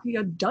that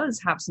Byakuya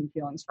does have some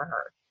feelings for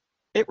her.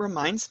 It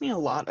reminds me a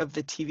lot of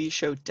the TV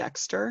show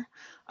Dexter.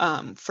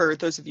 For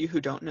those of you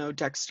who don't know,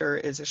 Dexter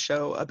is a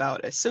show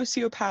about a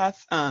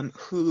sociopath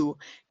who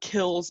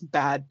kills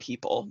bad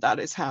people. That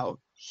is how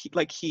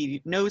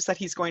he knows that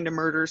he's going to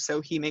murder,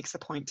 so he makes a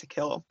point to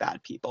kill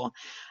bad people.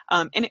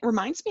 And it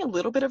reminds me a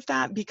little bit of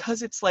that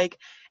because it's like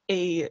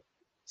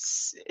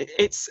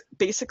it's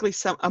basically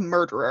a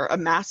murderer, a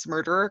mass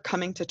murderer,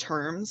 coming to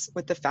terms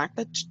with the fact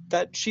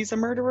that she's a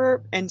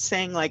murderer and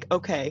saying like,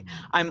 okay,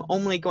 I'm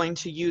only going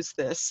to use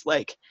this,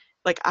 like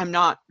I'm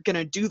not going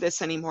to do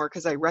this anymore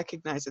because I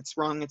recognize it's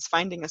wrong. It's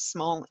finding a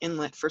small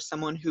inlet for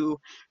someone who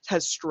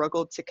has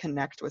struggled to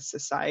connect with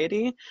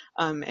society,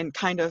 and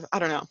kind of, I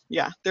don't know.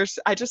 Yeah,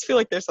 I just feel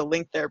like there's a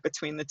link there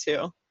between the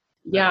two.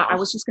 Yeah, I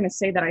was just going to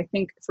say that I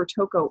think for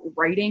Toko,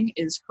 writing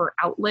is her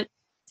outlet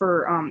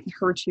for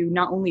her to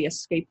not only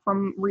escape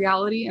from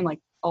reality and like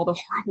all the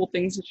horrible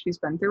things that she's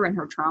been through and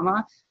her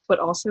trauma, but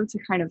also to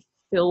kind of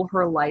fill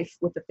her life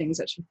with the things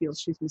that she feels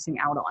she's missing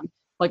out on,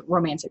 like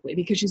romantically,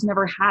 because she's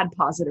never had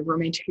positive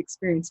romantic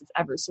experiences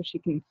ever, so she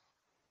can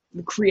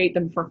create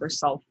them for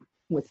herself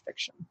with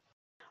fiction.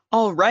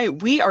 All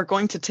right, we are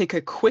going to take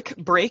a quick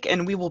break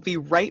and we will be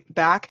right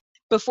back.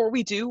 Before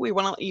we do, we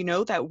want to let you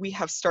know that we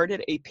have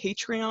started a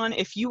Patreon.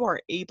 If you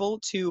are able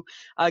to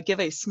give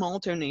a small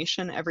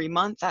donation every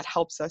month, that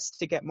helps us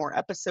to get more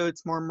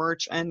episodes, more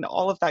merch, and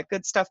all of that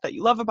good stuff that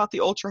you love about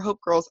the Ultra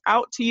Hope Girls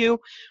out to you.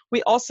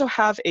 We also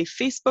have a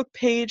Facebook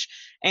page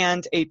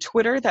and a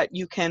Twitter that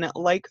you can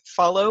like,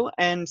 follow,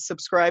 and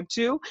subscribe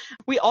to.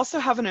 We also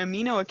have an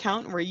Amino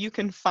account where you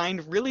can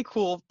find really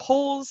cool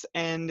polls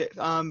and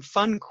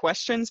fun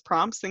questions,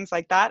 prompts, things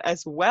like that,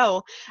 as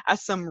well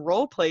as some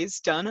role plays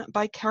done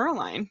by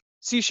Caroline.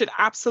 So you should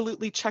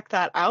absolutely check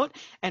that out,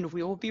 and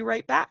we will be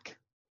right back.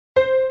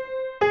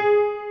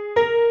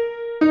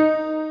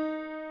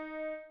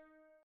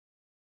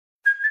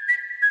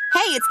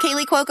 Hey, it's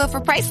Kaylee Cuoco for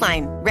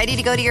Priceline. Ready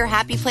to go to your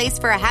happy place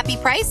for a happy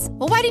price?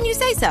 Well, why didn't you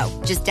say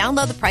so? Just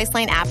download the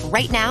Priceline app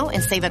right now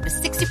and save up to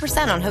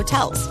 60% on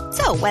hotels.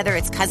 So whether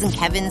it's Cousin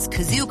Kevin's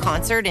Kazoo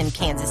Concert in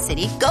Kansas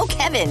City, go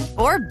Kevin,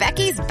 or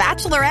Becky's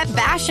Bachelorette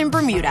Bash in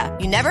Bermuda,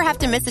 you never have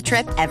to miss a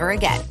trip ever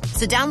again.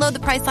 So download the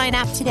Priceline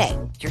app today.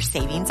 Your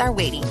savings are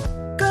waiting.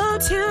 Go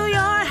to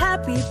your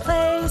happy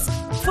place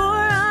for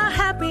a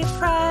happy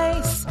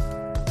price.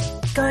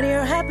 Go to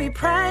your happy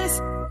price,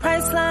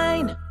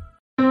 Priceline.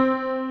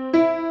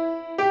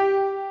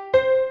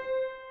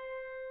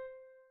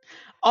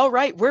 All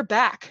right, we're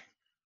back.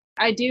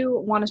 I do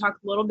want to talk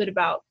a little bit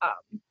about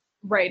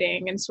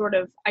writing and sort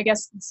of, I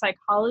guess, the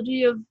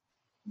psychology of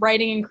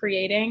writing and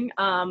creating.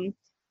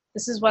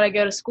 This is what I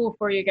go to school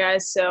for, you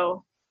guys,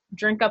 so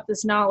drink up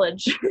this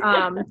knowledge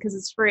because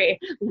it's free.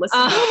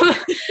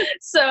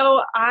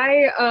 So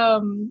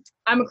I'm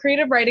a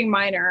creative writing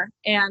minor,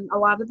 and a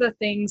lot of the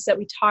things that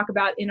we talk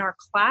about in our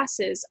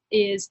classes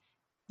is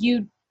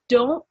you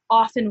don't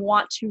often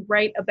want to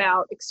write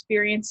about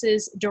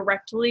experiences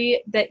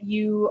directly that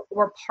you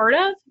were part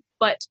of,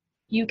 but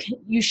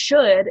you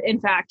should, in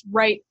fact,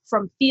 write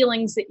from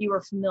feelings that you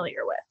are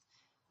familiar with.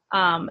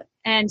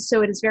 And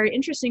so it is very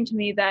interesting to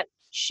me that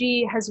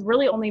she has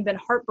really only been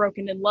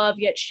heartbroken in love,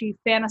 yet she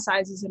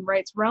fantasizes and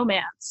writes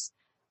romance.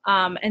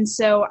 And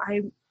so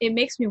it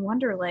makes me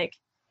wonder, like,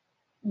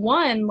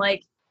 one,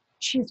 like,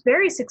 she's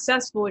very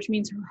successful, which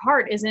means her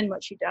heart is in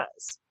what she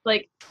does,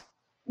 like,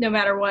 no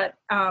matter what.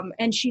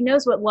 And she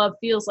knows what love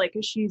feels like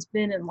because she's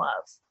been in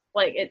love.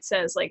 Like it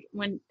says, like,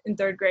 when in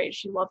third grade,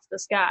 she loved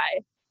this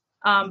guy.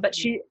 But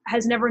she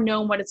has never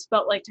known what it's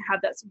felt like to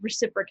have that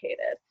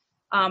reciprocated.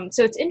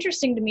 So it's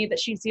interesting to me that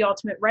she's the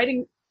ultimate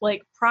writing,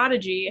 like,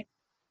 prodigy,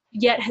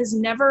 yet has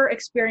never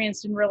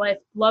experienced in real life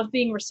love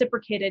being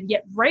reciprocated,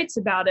 yet writes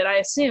about it, I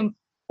assume.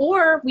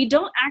 Or we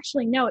don't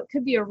actually know. It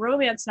could be a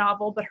romance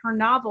novel, but her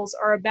novels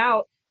are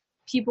about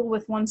people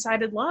with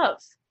one-sided love.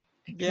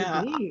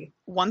 Yeah.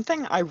 One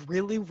thing I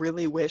really,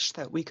 really wish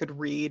that we could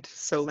read,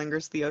 So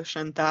Lingers the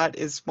Ocean. That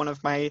is one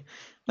of my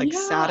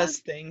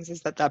saddest things,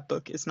 is that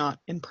book is not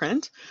in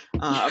print.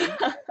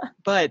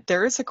 But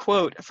there is a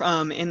quote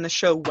from in the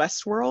show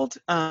Westworld.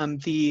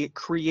 The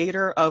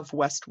creator of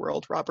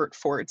Westworld, Robert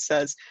Ford,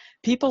 says,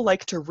 "People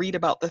like to read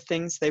about the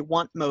things they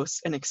want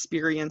most and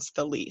experience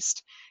the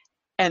least."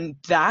 And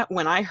that,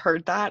 when I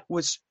heard that,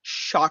 was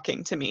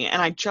shocking to me.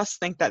 And I just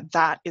think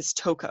that is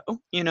Toko.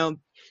 You know,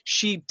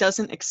 she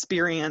doesn't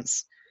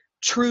experience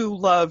true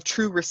love,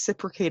 true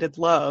reciprocated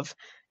love.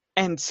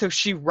 And so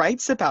she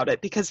writes about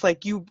it because,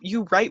 like, you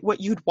write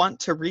what you'd want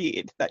to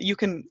read, that you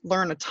can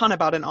learn a ton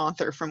about an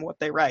author from what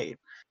they write.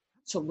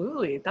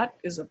 Absolutely. That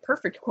is a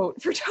perfect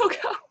quote for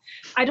Toko.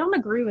 I don't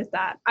agree with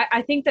that.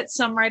 I think that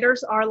some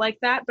writers are like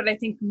that, but I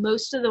think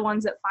most of the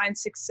ones that find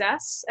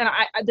success, and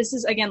this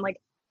is, again, like,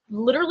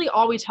 literally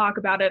all we talk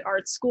about at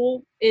art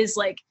school is,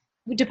 like,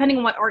 depending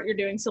on what art you're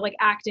doing. So, like,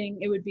 acting,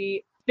 it would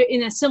be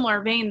in a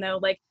similar vein, though.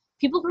 Like,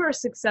 people who are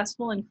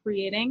successful in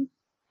creating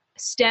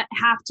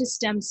have to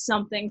stem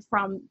something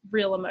from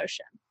real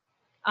emotion.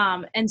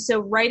 And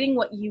so writing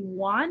what you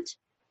want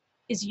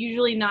is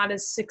usually not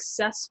as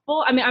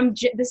successful. I mean,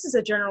 this is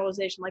a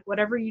generalization. Like,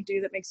 whatever you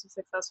do that makes you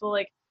successful,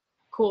 like,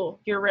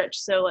 cool, you're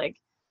rich, so, like,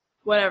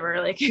 whatever,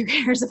 like, who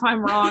cares if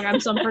I'm wrong? I'm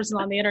some person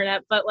on the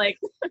internet. But, like,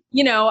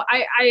 you know,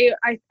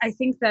 I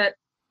think that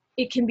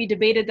it can be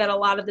debated that a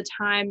lot of the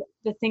time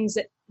the things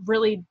that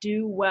really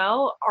do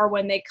well are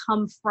when they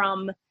come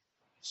from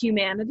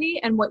humanity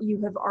and what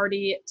you have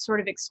already sort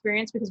of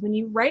experienced. Because when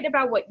you write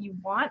about what you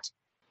want,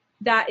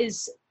 that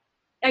is,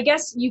 I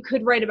guess you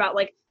could write about,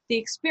 like, the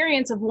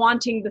experience of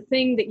wanting the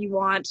thing that you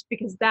want,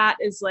 because that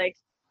is, like,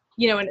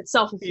 you know, in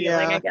itself a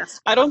feeling, I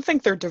guess. I don't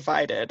think they're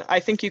divided.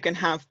 I think you can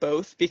have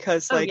both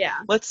because, like,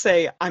 let's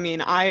say, I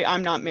mean,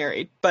 I'm not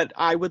married, but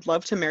I would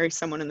love to marry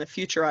someone in the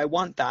future. I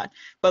want that.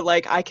 But,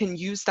 like, I can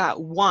use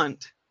that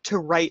want to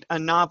write a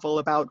novel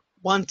about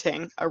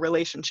wanting a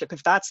relationship.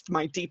 If that's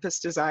my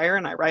deepest desire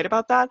and I write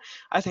about that,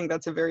 I think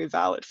that's a very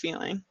valid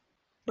feeling.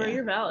 Bro,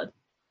 you're valid.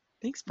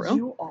 Thanks, bro.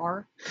 You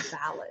are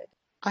valid.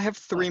 I have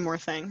 3 more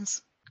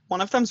things.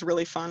 One of them's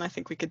really fun. I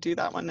think we could do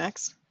that one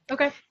next.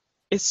 Okay.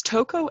 Is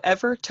Toko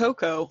ever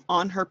Toko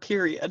on her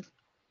period?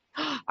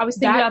 I was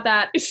thinking about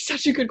that. It's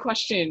such a good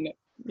question.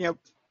 Yep.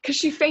 Because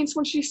she faints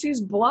when she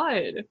sees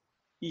blood.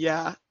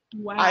 Yeah.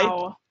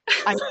 Wow.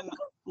 I mean,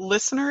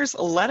 listeners,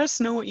 let us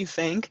know what you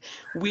think.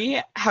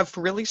 We have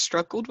really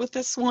struggled with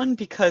this one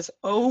because,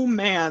 oh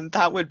man,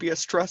 that would be a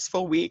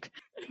stressful week.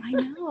 I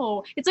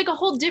know. It's like a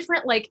whole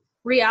different, like,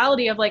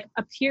 reality of, like,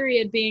 a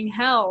period being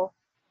hell.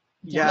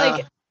 Yeah.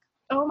 Like,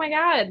 oh my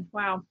God.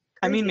 Wow. Crazy.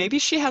 I mean, maybe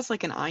she has,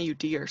 like, an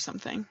IUD or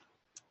something.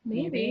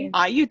 Maybe.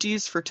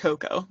 IUDs for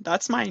Toko.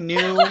 That's my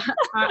new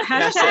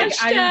hashtag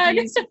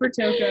IUDs for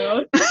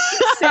Toko.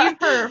 Save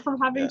her from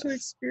having to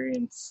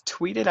experience.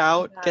 Tweet it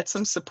out. that. Get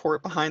some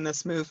support behind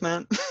this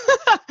movement.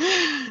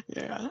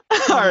 Yeah.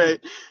 All right.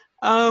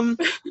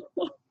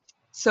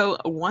 So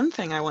one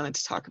thing I wanted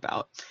to talk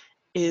about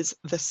is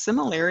the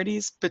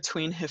similarities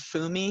between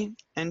Hifumi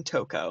and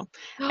Toko.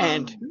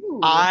 And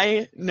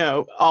I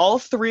know all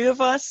 3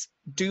 of us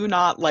do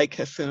not like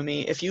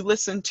Hifumi. If you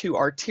listen to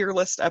our tier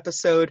list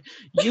episode,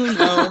 you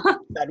know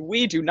that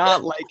we do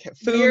not like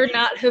Hifumi. We're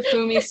not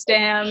Hifumi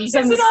stans.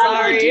 I'm Is it all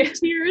our sorry. deep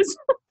tears?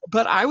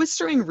 But I was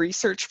doing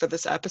research for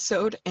this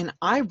episode and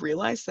I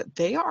realized that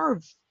they are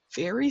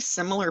very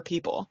similar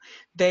people.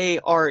 They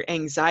are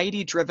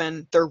anxiety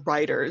driven. They're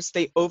writers.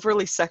 They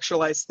overly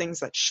sexualize things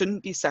that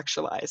shouldn't be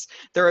sexualized.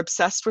 They're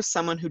obsessed with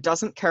someone who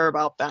doesn't care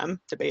about them,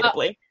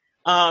 debatably.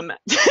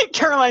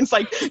 Caroline's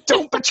like,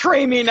 don't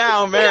betray me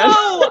now, man.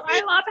 No,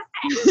 I love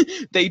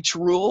it. They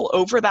drool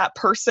over that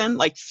person,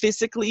 like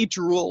physically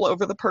drool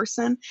over the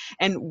person.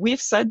 And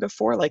we've said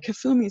before, like,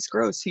 Hifumi's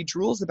gross. He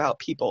drools about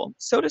people.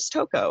 So does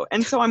Toko.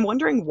 And so I'm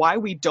wondering why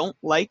we don't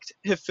like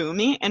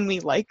Hifumi and we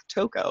like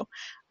Toko.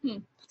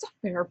 That's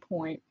a fair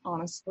point,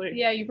 honestly.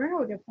 Yeah, you bring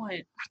up a good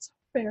point. That's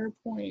a fair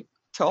point.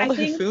 To all I the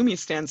think- Hifumi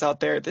stands out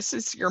there, this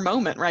is your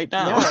moment right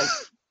now. Yeah.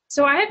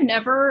 So I have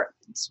never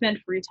spent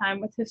free time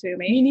with Hifumi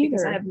Me neither.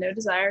 because I have no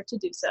desire to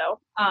do so.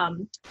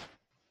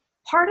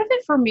 Part of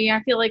it for me,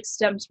 I feel like,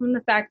 stems from the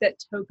fact that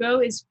Toko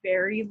is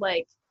very,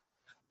 like,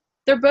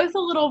 they're both a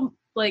little,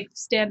 like,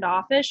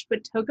 standoffish,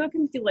 but Toko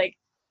can be, like,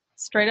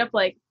 straight up,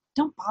 like,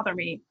 don't bother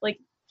me. Like,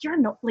 you're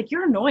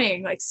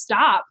annoying. Like,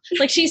 stop.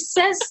 Like, she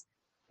says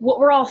what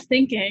we're all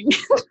thinking.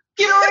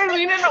 You know what I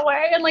mean? In a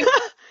way. And like,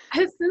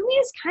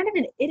 Hifumi is kind of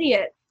an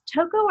idiot.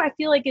 Toko, I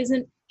feel like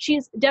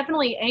she's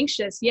definitely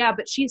anxious. Yeah,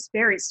 but she's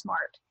very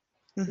smart.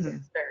 Mm-hmm.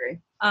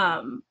 Very.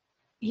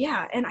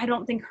 Yeah, and I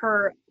don't think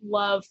her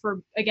love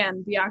for,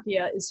 again,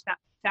 Byakuya is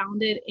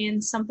founded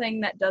in something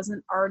that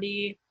doesn't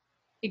already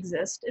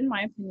exist, in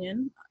my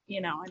opinion.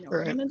 You know, I know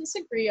we're going to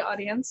disagree,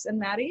 audience and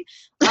Maddie.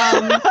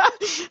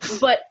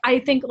 But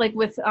I think like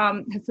with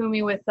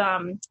Hifumi with,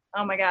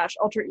 oh my gosh,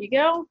 Alter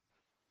Ego.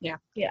 Yeah.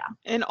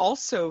 And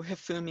also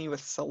Hifumi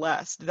with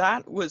Celeste.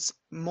 That was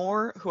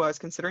more who I was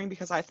considering,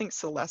 because I think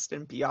Celeste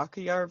and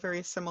Byakuya are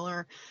very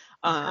similar.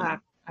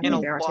 In a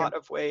lot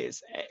of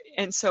ways.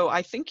 And so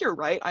I think you're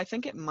right. I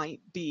think it might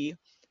be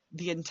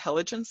the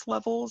intelligence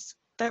levels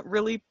that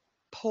really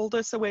pulled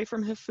us away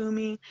from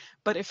Hifumi.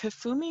 But if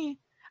Hifumi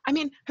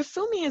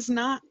is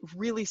not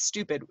really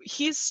stupid.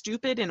 He's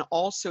stupid in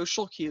all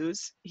social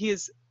cues. He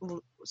is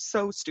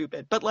so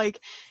stupid. But like,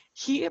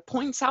 he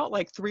points out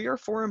like 3 or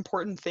 4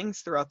 important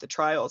things throughout the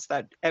trials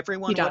that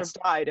everyone would have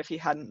died if he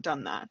hadn't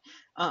done that.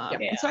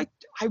 And so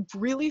I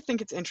really think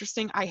it's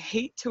interesting. I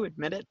hate to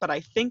admit it, but I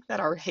think that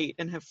our hate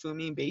in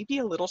Hifumi may be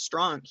a little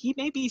strong. He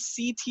may be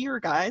C tier,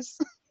 guys.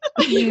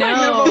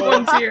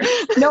 No.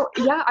 No,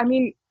 yeah, I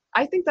mean,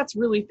 I think that's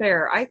really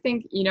fair. I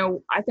think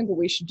what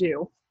we should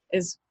do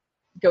is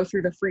go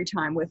through the free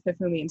time with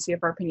Hifumi and see if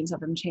our opinions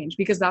of him change,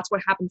 because that's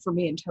what happened for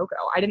me in Toko.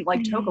 I didn't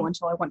like Toko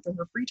until I went through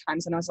her free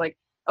times, and I was like,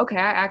 okay,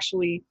 I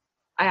actually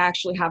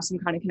have some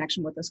kind of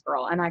connection with this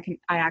girl, and I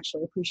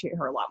actually appreciate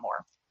her a lot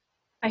more.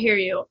 I hear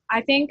you.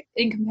 I think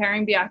in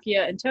comparing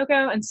Byakuya and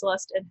Toko and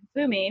Celeste and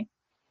Hifumi,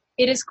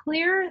 it is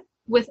clear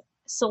with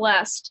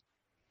Celeste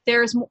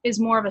there is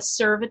more of a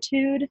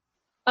servitude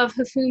of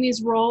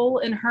Hifumi's role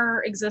in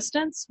her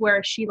existence,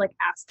 where she like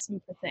asks him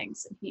for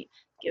things and he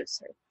gives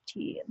her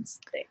tea and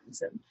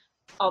things and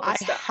all this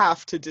stuff. I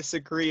have to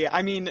disagree.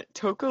 I mean,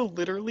 Toko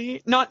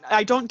literally,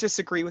 I don't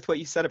disagree with what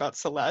you said about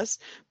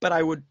Celeste, but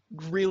I would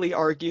really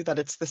argue that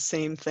it's the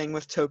same thing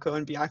with Toko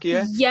and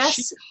Byakuya. Yes.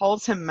 She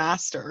calls him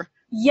master.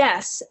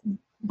 Yes,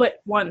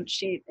 but one,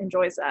 she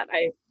enjoys that,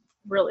 I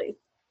really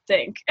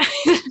think.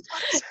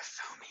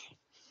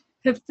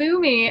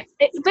 Hifumi,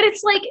 but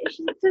it's like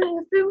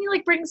Hifumi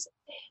like brings,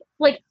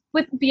 like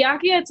with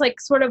Byakuya, it's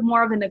like sort of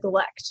more of a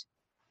neglect.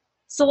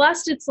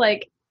 Celeste, it's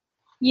like,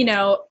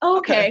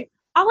 okay,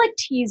 I'll like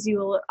tease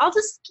you a little. I'll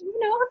just,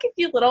 I'll give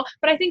you a little.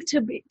 But I think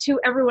to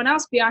everyone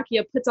else,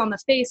 Byakuya puts on the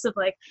face of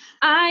like,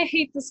 I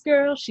hate this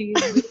girl. She's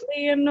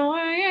really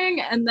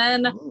annoying. And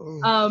then,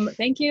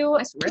 thank you,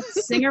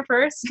 singer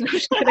first. No,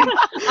 just kidding.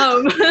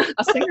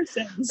 A singer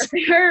sings.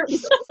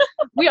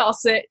 We all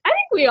sing. I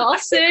think we all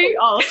sing.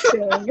 All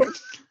sing.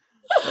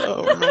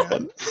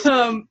 Oh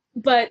man.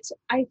 But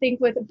I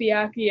think with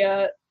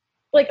Byakuya,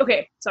 like,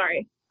 okay,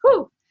 sorry.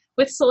 Whew.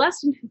 With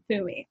Celeste and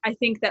Hifumi, I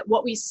think that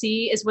what we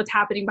see is what's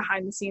happening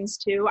behind the scenes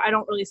too. I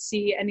don't really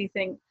see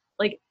anything,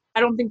 like, I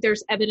don't think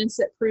there's evidence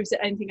that proves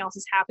that anything else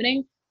is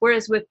happening.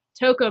 Whereas with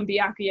Toko and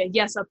Byakuya,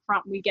 yes, up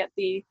front we get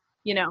the,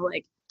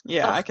 like,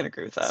 yeah, I can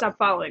agree with that. Stop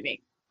following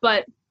me.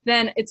 But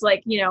then it's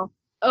like,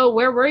 oh,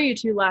 where were you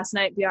two last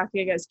night?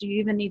 Byakuya goes, do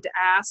you even need to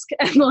ask?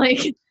 And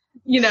like,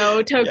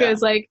 Toko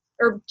is like,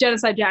 or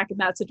Genocide Jack in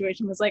that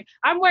situation was like,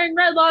 I'm wearing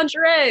red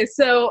lingerie.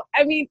 So,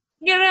 I mean,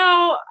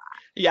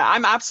 yeah,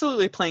 I'm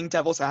absolutely playing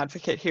devil's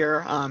advocate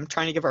here,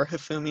 trying to give our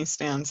Hifumi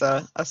stands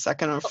a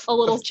second of a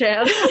little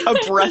chance, a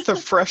breath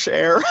of fresh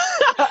air.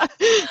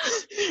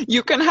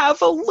 You can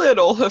have a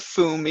little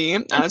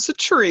Hifumi as a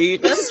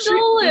treat. Just a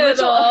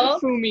little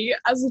Hifumi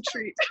as a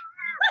treat.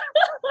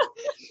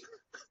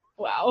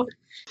 Wow.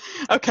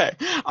 Okay.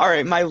 All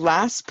right. My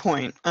last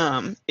point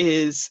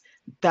is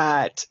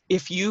that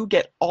if you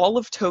get all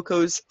of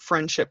Toko's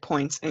friendship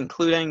points,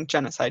 including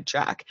Genocide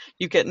Jack,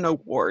 you get an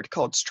award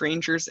called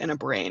Strangers in a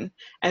Brain.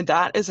 And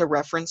that is a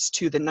reference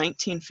to the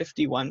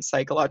 1951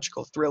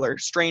 psychological thriller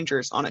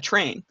Strangers on a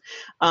Train.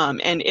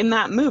 And in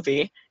that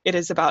movie, it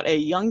is about a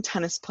young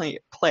tennis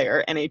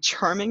player and a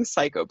charming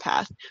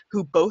psychopath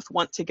who both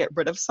want to get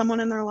rid of someone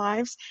in their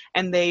lives,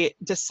 and they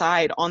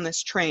decide on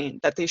this train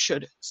that they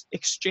should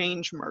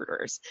exchange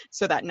murders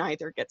so that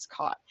neither gets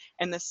caught.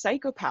 And the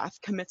psychopath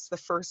commits the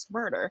first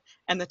murder,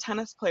 and the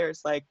tennis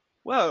player's like,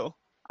 whoa,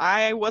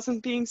 I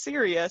wasn't being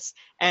serious,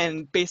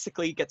 and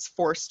basically gets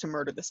forced to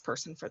murder this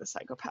person for the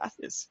psychopath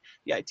is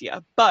the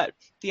idea. But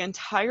the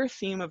entire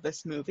theme of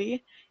this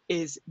movie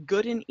is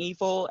good and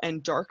evil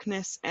and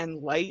darkness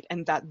and light,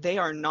 and that they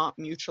are not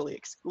mutually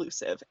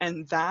exclusive.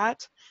 And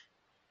that,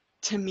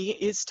 to me,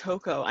 is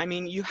Toko. I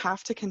mean, you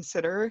have to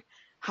consider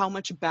how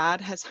much bad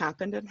has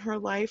happened in her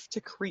life to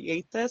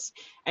create this,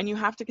 and you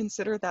have to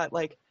consider that,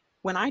 like,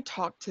 when I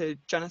talked to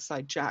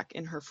Genocide Jack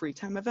in her free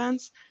time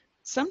events,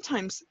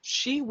 sometimes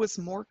she was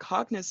more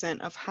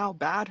cognizant of how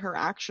bad her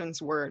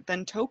actions were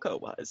than Toko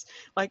was.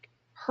 Like,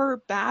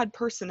 her bad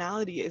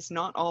personality is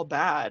not all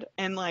bad.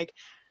 And like,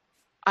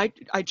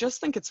 I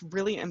just think it's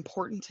really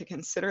important to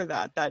consider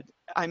that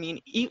I mean,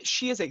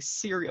 she is a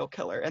serial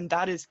killer, and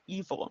that is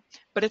evil,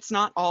 but it's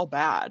not all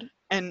bad,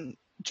 and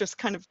just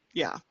kind of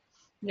yeah,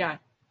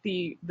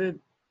 the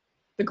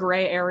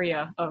gray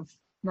area of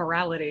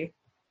morality.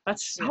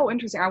 That's so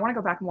interesting. I want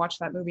to go back and watch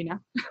that movie now.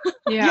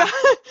 Yeah,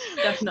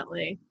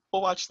 definitely.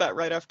 We'll watch that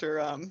right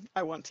after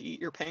I Want to Eat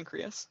Your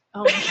Pancreas.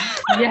 Oh my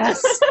God.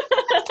 Yes.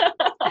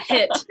 A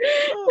hit.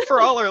 For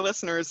all our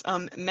listeners,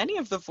 many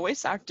of the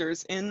voice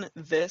actors in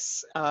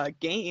this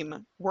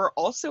game were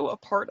also a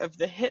part of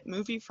the hit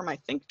movie from, I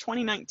think,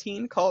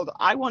 2019 called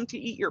I Want to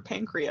Eat Your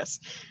Pancreas.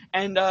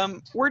 And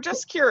we're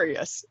just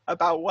curious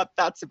about what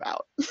that's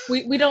about.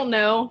 We don't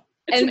know.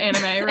 It's an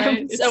anime,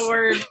 right? So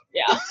we're,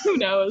 who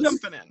knows?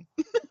 Jumping in.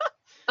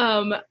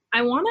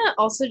 I want to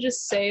also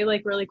just say,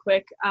 like, really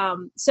quick,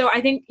 so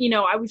I think, we've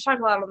talked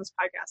a lot on this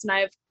podcast, and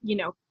I've,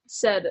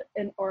 said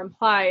or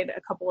implied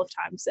a couple of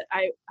times that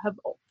I have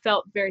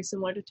felt very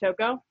similar to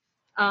Toko.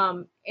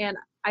 And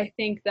I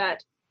think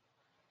that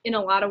in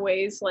a lot of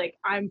ways, like,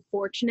 I'm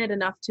fortunate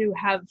enough to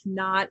have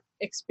not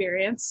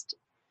experienced,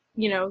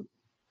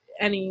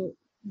 any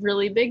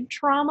really big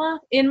trauma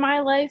in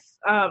my life,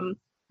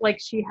 like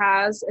she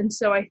has. And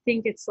so I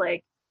think it's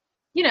like,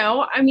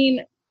 I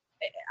mean,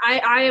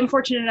 I am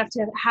fortunate enough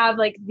to have,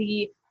 like,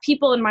 the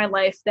people in my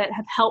life that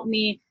have helped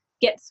me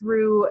get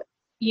through,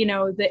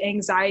 the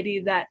anxiety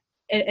that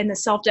and the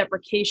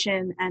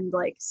self-deprecation and,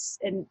 like,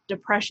 and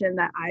depression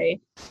that I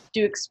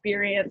do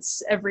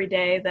experience every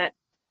day, that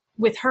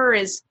with her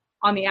is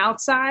on the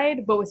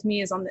outside, but with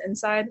me is on the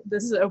inside.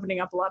 This is opening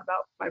up a lot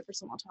about my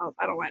personal health.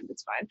 I don't mind,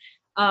 it's fine.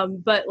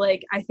 But,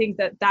 like, I think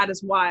that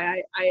is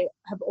why I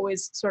have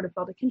always sort of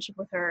felt a kinship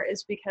with her,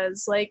 is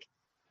because, like,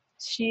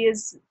 she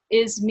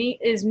is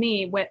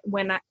me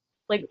when I,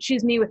 like,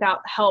 she's me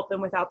without help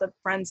and without the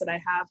friends that I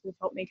have who've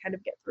helped me kind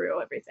of get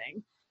through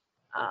everything.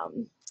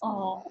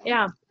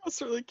 Yeah,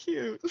 that's really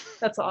cute.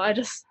 That's all. I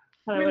just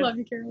love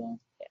you, Caroline.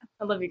 Yeah,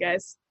 I love you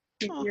guys.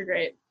 You're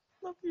great.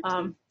 Love you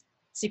too.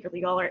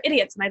 Secretly, y'all are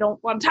idiots, and I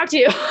don't want to talk to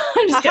you.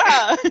 I'm just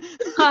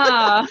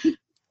kidding.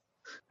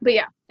 But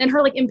yeah, and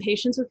her, like,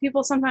 impatience with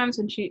people sometimes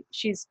when she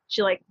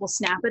like will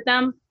snap at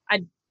them.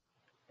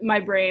 My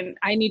brain,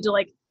 I need to,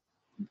 like,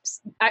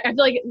 I feel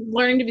like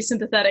learning to be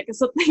sympathetic is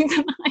something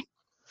that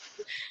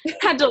I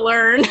had to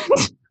learn.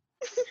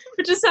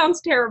 It just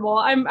sounds terrible.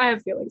 I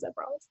have feelings, I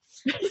promise.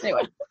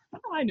 Anyway.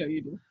 I know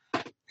you do.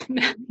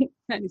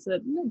 Maddie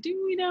said, "No,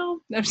 do we know?"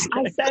 No, I'm just I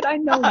kidding. said, I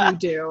know you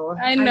do.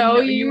 I know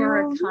you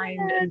are a kind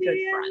and good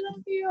Maddie, friend. I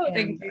love you.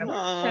 Thank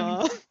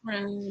you.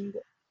 Friend.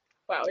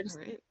 Wow,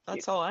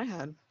 That's all I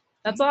had.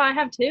 That's all I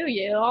have too,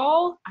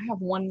 y'all. I have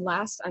one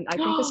last, and I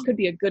think this could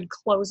be a good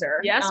closer.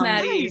 Yes,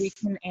 Maddie. We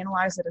can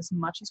analyze it as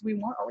much as we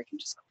want, or we can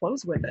just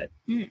close with it.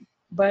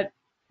 But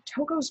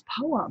Toko's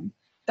poem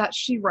that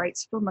she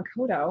writes for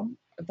Makoto,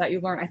 that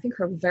you learn, I think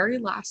her very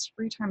last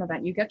free time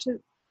event,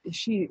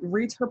 she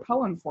reads her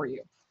poem for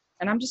you.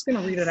 And I'm just going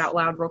to read it out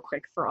loud real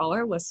quick for all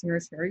our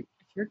listeners here,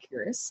 if you're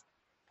curious.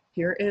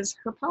 Here is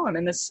her poem,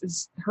 and this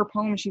is her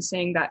poem. She's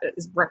saying that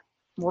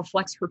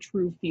reflects her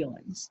true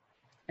feelings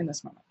in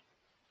this moment.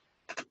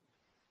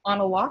 On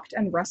a locked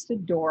and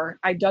rusted door,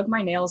 I dug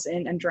my nails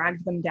in and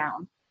dragged them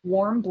down.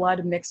 Warm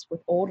blood mixed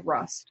with old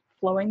rust,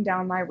 flowing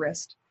down my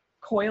wrist,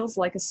 coils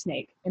like a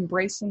snake,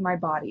 embracing my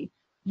body.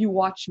 You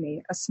watch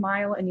me, a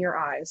smile in your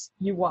eyes.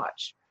 You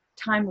watch.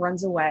 Time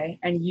runs away,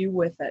 and you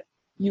with it.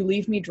 You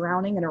leave me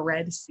drowning in a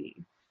red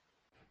sea.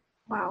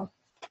 Wow.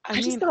 I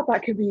just thought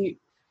that could be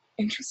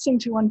interesting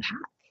to unpack.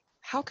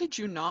 How could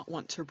you not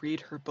want to read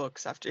her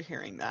books after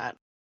hearing that?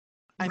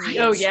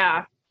 Oh,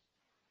 yeah.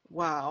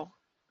 Wow.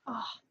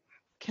 Oh.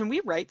 Can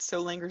we write So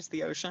Lingers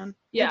the Ocean?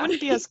 Yeah. It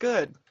wouldn't be as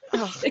good.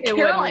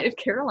 If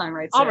Caroline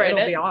writes I'll write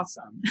it'll it. be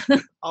awesome.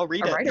 I'll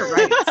read A it. writer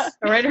writes.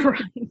 A writer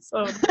writes.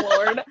 Oh,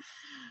 Lord.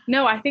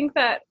 No, I think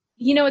that,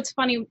 it's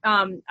funny.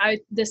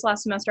 This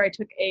last semester I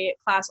took a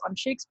class on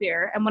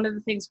Shakespeare, and one of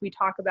the things we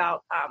talk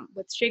about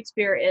with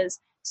Shakespeare is,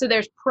 so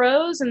there's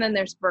prose and then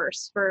there's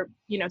verse for,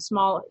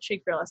 small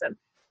Shakespeare lesson.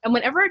 And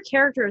whenever a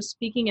character is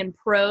speaking in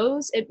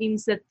prose, it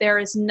means that there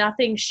is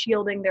nothing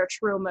shielding their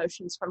true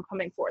emotions from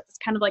coming forth. It's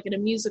kind of like in a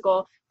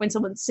musical, when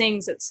someone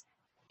sings,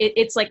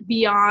 it's like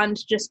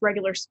beyond just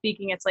regular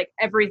speaking. It's like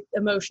every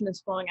emotion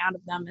is flowing out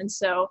of them. And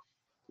so,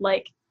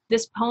 like,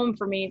 this poem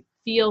for me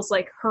feels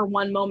like her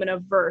one moment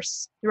of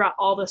verse throughout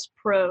all this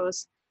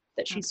prose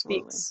that she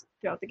speaks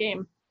throughout the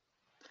game.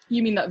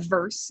 You mean that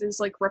verse is,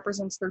 like,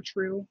 represents their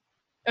true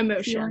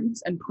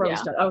emotions and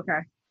prose does? Okay.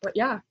 But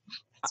yeah.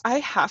 I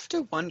have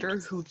to wonder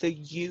who the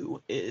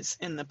you is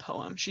in the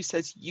poem. She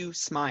says, "You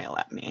smile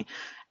at me."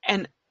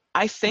 And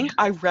I think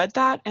I read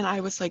that and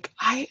I was like,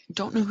 I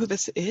don't know who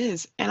this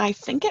is. And I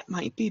think it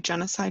might be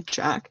Genocide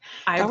Jack.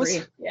 I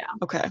agree.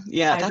 Okay.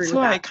 Yeah, that's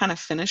what I kind of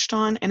finished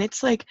on. And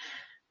it's like,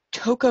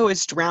 Toko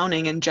is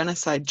drowning in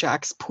Genocide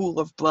Jack's pool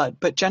of blood,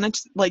 but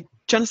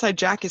Genocide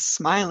Jack is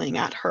smiling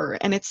at her.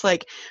 And it's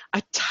like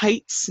a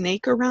tight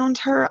snake around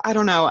her. I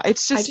don't know.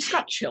 It's just... I just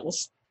got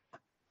chills.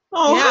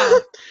 Oh,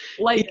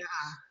 yeah. Like,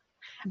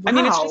 I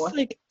mean, it's Wow. just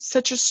like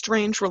such a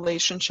strange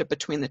relationship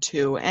between the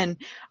two. And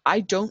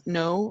I don't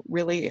know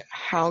really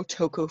how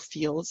Toko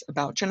feels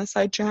about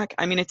Genocide Jack.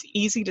 I mean, it's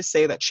easy to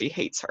say that she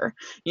hates her.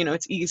 You know,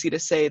 it's easy to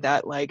say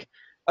that, like,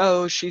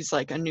 oh, she's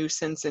like a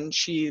nuisance and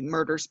she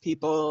murders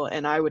people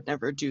and I would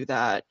never do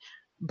that.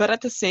 But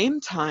at the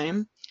same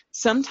time,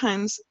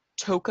 sometimes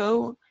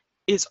Toko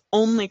is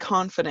only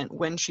confident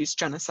when she's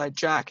Genocide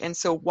Jack. And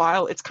so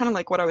while it's kind of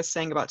like what I was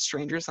saying about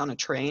Strangers on a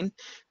Train,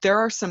 there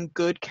are some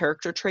good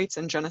character traits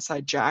in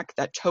Genocide Jack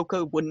that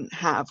Toko wouldn't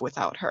have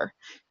without her.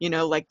 You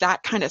know, like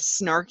that kind of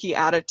snarky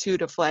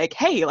attitude of like,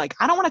 hey, like,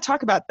 I don't want to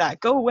talk about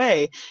that. Go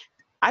away.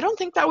 I don't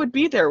think that would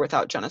be there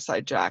without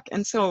Genocide Jack.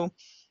 And so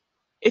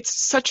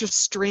it's such a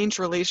strange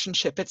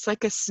relationship. It's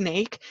like a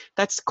snake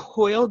that's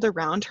coiled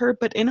around her,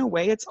 but in a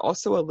way it's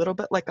also a little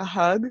bit like a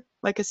hug,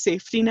 like a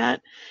safety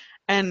net.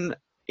 And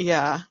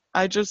yeah,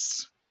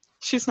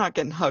 she's not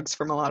getting hugs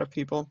from a lot of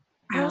people.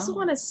 I also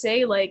want to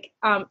say, like,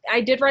 I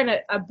did write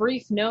a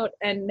brief note,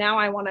 and now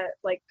I want to,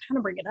 like, kind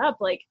of bring it up.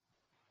 Like,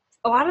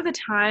 a lot of the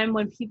time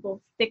when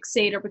people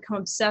fixate or become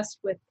obsessed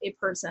with a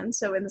person,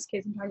 so in this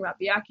case I'm talking about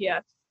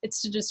Byakuya,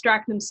 it's to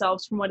distract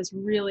themselves from what is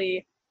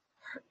really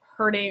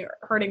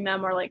hurting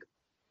them or, like,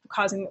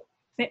 causing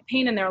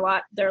pain in their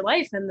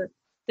life. And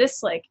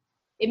this, like,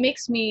 it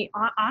makes me,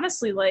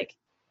 honestly, like,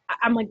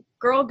 I'm like,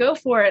 girl, go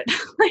for it.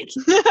 Like,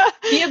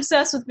 be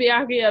obsessed with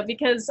Byakuya,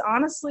 because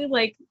honestly,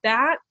 like,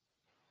 that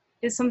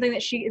is something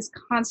that she is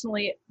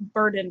constantly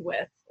burdened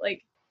with.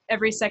 Like,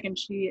 every second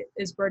she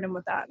is burdened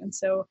with that. And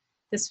so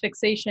this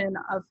fixation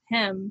of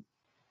him,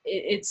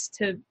 it's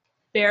to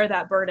bear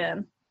that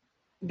burden.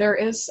 There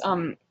is,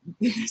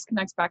 this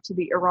connects back to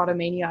the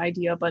erotomania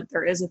idea, but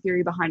there is a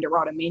theory behind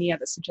erotomania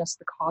that suggests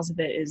the cause of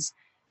it is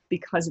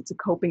because it's a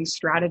coping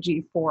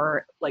strategy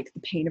for, like, the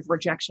pain of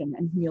rejection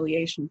and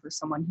humiliation for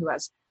someone who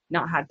has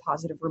not had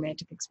positive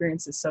romantic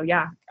experiences. So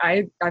yeah,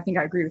 I think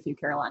I agree with you,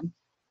 Caroline,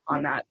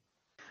 on that.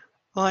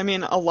 Well, I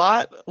mean, a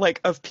lot, like,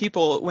 of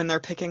people, when they're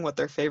picking what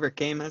their favorite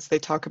game is, they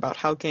talk about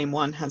how game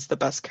one has the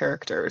best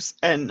characters.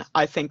 And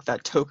I think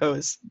that Toko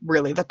is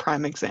really the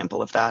prime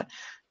example of that.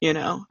 You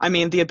know, I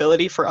mean, the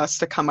ability for us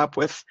to come up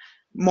with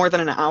more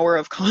than an hour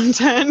of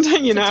content,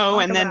 you know,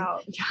 and then,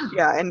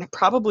 yeah, and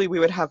probably we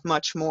would have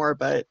much more,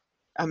 but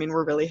I mean,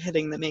 we're really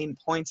hitting the main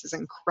points is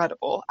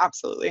incredible.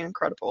 Absolutely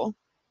incredible.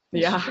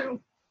 Yeah.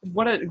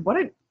 What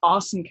an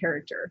awesome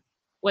character.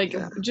 Like,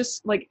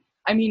 just like,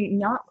 I mean,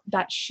 not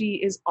that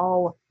she is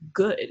all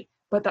good,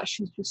 but that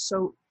she's just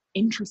so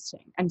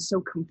interesting and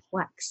so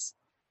complex.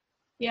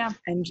 Yeah.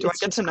 And do I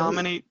get to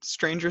nominate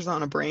Strangers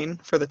on a Brain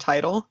for the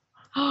title?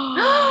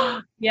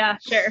 Yeah,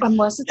 sure.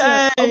 Unless it's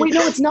oh wait,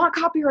 no, it's not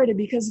copyrighted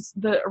because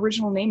the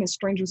original name is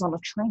Strangers on a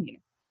Train.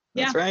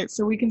 That's right.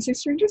 So we can say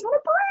Strangers on a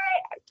Brain.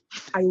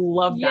 I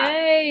love that.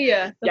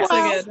 Yay! That's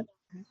so good.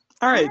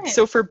 All right,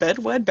 so for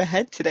Bedwed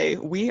Behead today,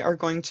 we are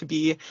going to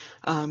be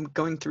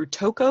going through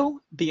Toko,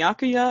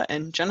 Byakuya,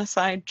 and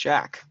Genocide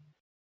Jack.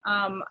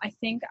 I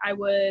think I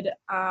would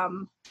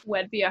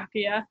wed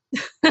Byakuya.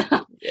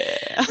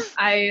 Yeah.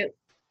 I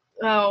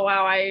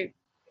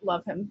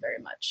love him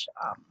very much.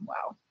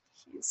 Wow,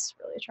 he's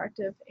really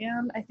attractive,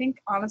 and I think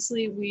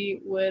honestly we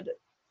would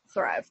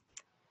thrive.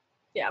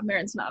 Yeah,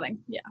 Marin's nodding.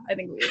 Yeah, I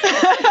think we would.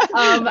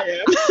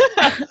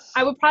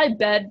 I would probably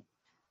bed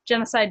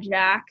Genocide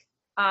Jack.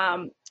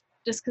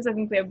 Just because I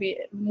think they would be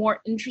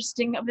more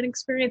interesting of an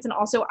experience. And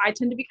also I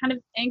tend to be kind of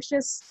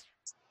anxious.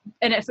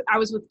 And if I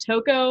was with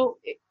Toko,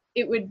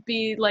 it would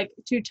be like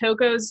two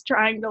Tokos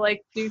trying to,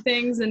 like, do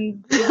things,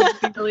 and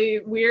it would be really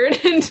weird.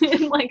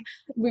 and like,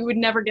 we would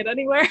never get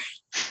anywhere.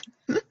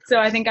 So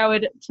I think I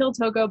would kill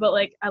Toko, but,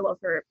 like, I love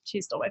her.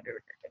 She's still my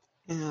favorite character.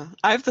 Yeah,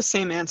 I have the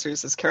same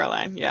answers as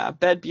Caroline. Yeah,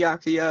 bed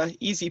Byakuya,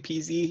 easy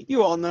peasy.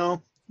 You all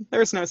know.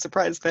 There's no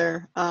surprise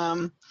there.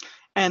 And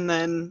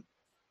then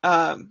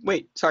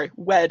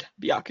wed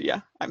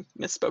Byakuya. I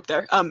misspoke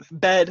there.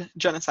 Bed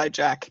Genocide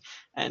Jack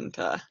and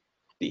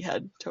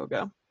behead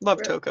Toko.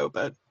 Love Toko,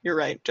 but you're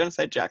right.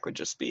 Genocide Jack would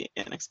just be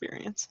an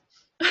experience.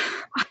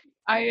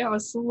 I have a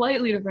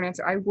slightly different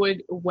answer. I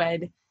would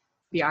wed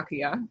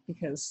Byakuya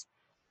because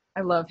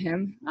I love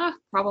him.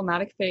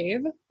 Problematic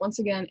fave once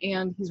again,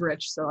 and he's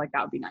rich, so, like,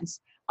 that would be nice.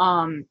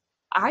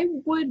 I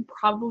would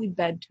probably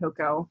bed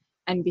Toko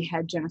and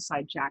behead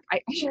Genocide Jack.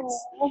 I just,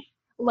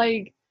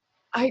 like,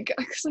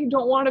 because I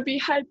don't want to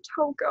behead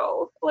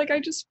Toko. Like, I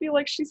just feel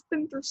like she's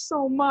been through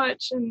so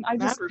much, and I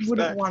just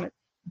wouldn't want to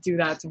do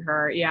that to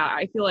her. Yeah,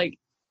 I feel like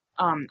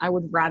I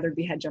would rather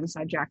behead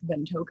Genocide Jack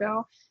than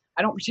Toko.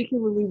 I don't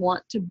particularly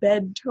want to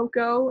bed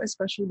Toko,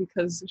 especially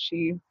because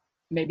she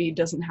maybe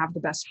doesn't have the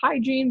best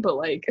hygiene, but,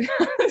 like,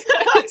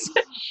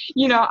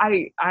 you know,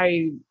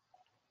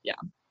 yeah.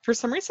 For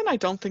some reason, I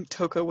don't think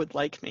Toko would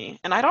like me,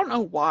 and I don't know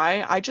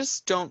why. I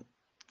just don't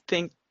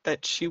think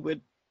that she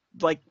would,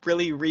 like,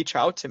 really reach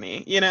out to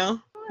me, you know?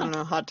 I don't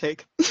know, hot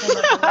take.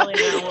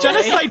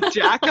 Genocide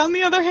Jack, on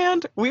the other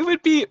hand, we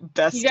would be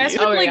besties. You guys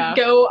would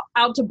go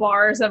out to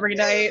bars every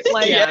night,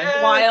 like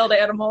wild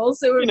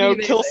animals. It would be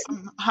amazing. Kill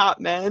some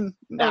hot men.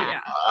 Nah,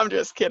 I'm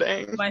just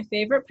kidding. My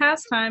favorite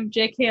pastime,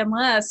 JK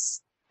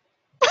Unless.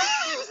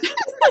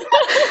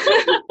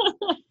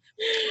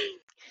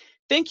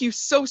 Thank you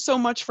so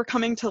much for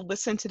coming to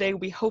listen today.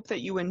 We hope that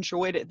you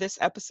enjoyed this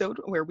episode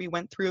where we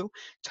went through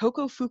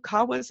Toko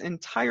Fukawa's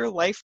entire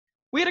life.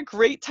 We had a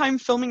great time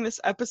filming this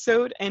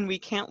episode, and we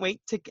can't wait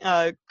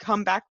to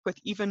come back with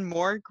even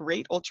more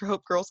great Ultra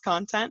Hope Girls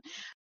content.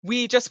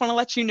 We just want to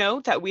let you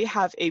know that we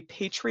have a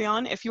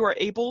Patreon. If you are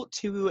able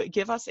to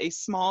give us a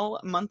small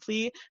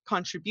monthly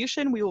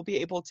contribution, we will be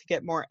able to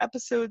get more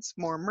episodes,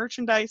 more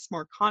merchandise,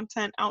 more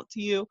content out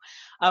to you.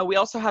 We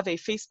also have a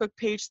Facebook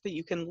page that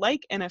you can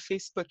like and a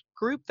Facebook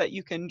group that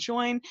you can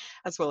join,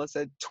 as well as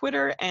a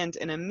Twitter and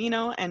an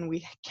Amino, and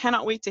we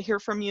cannot wait to hear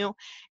from you.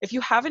 If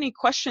you have any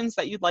questions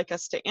that you'd like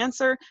us to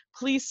answer,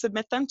 please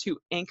submit them to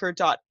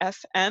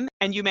anchor.fm,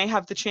 and you may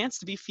have the chance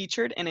to be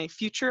featured in a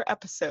future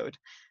episode.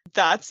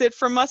 That's it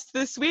from us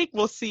this week.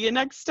 We'll see you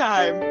next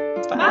time.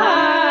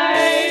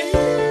 Bye.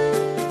 Bye.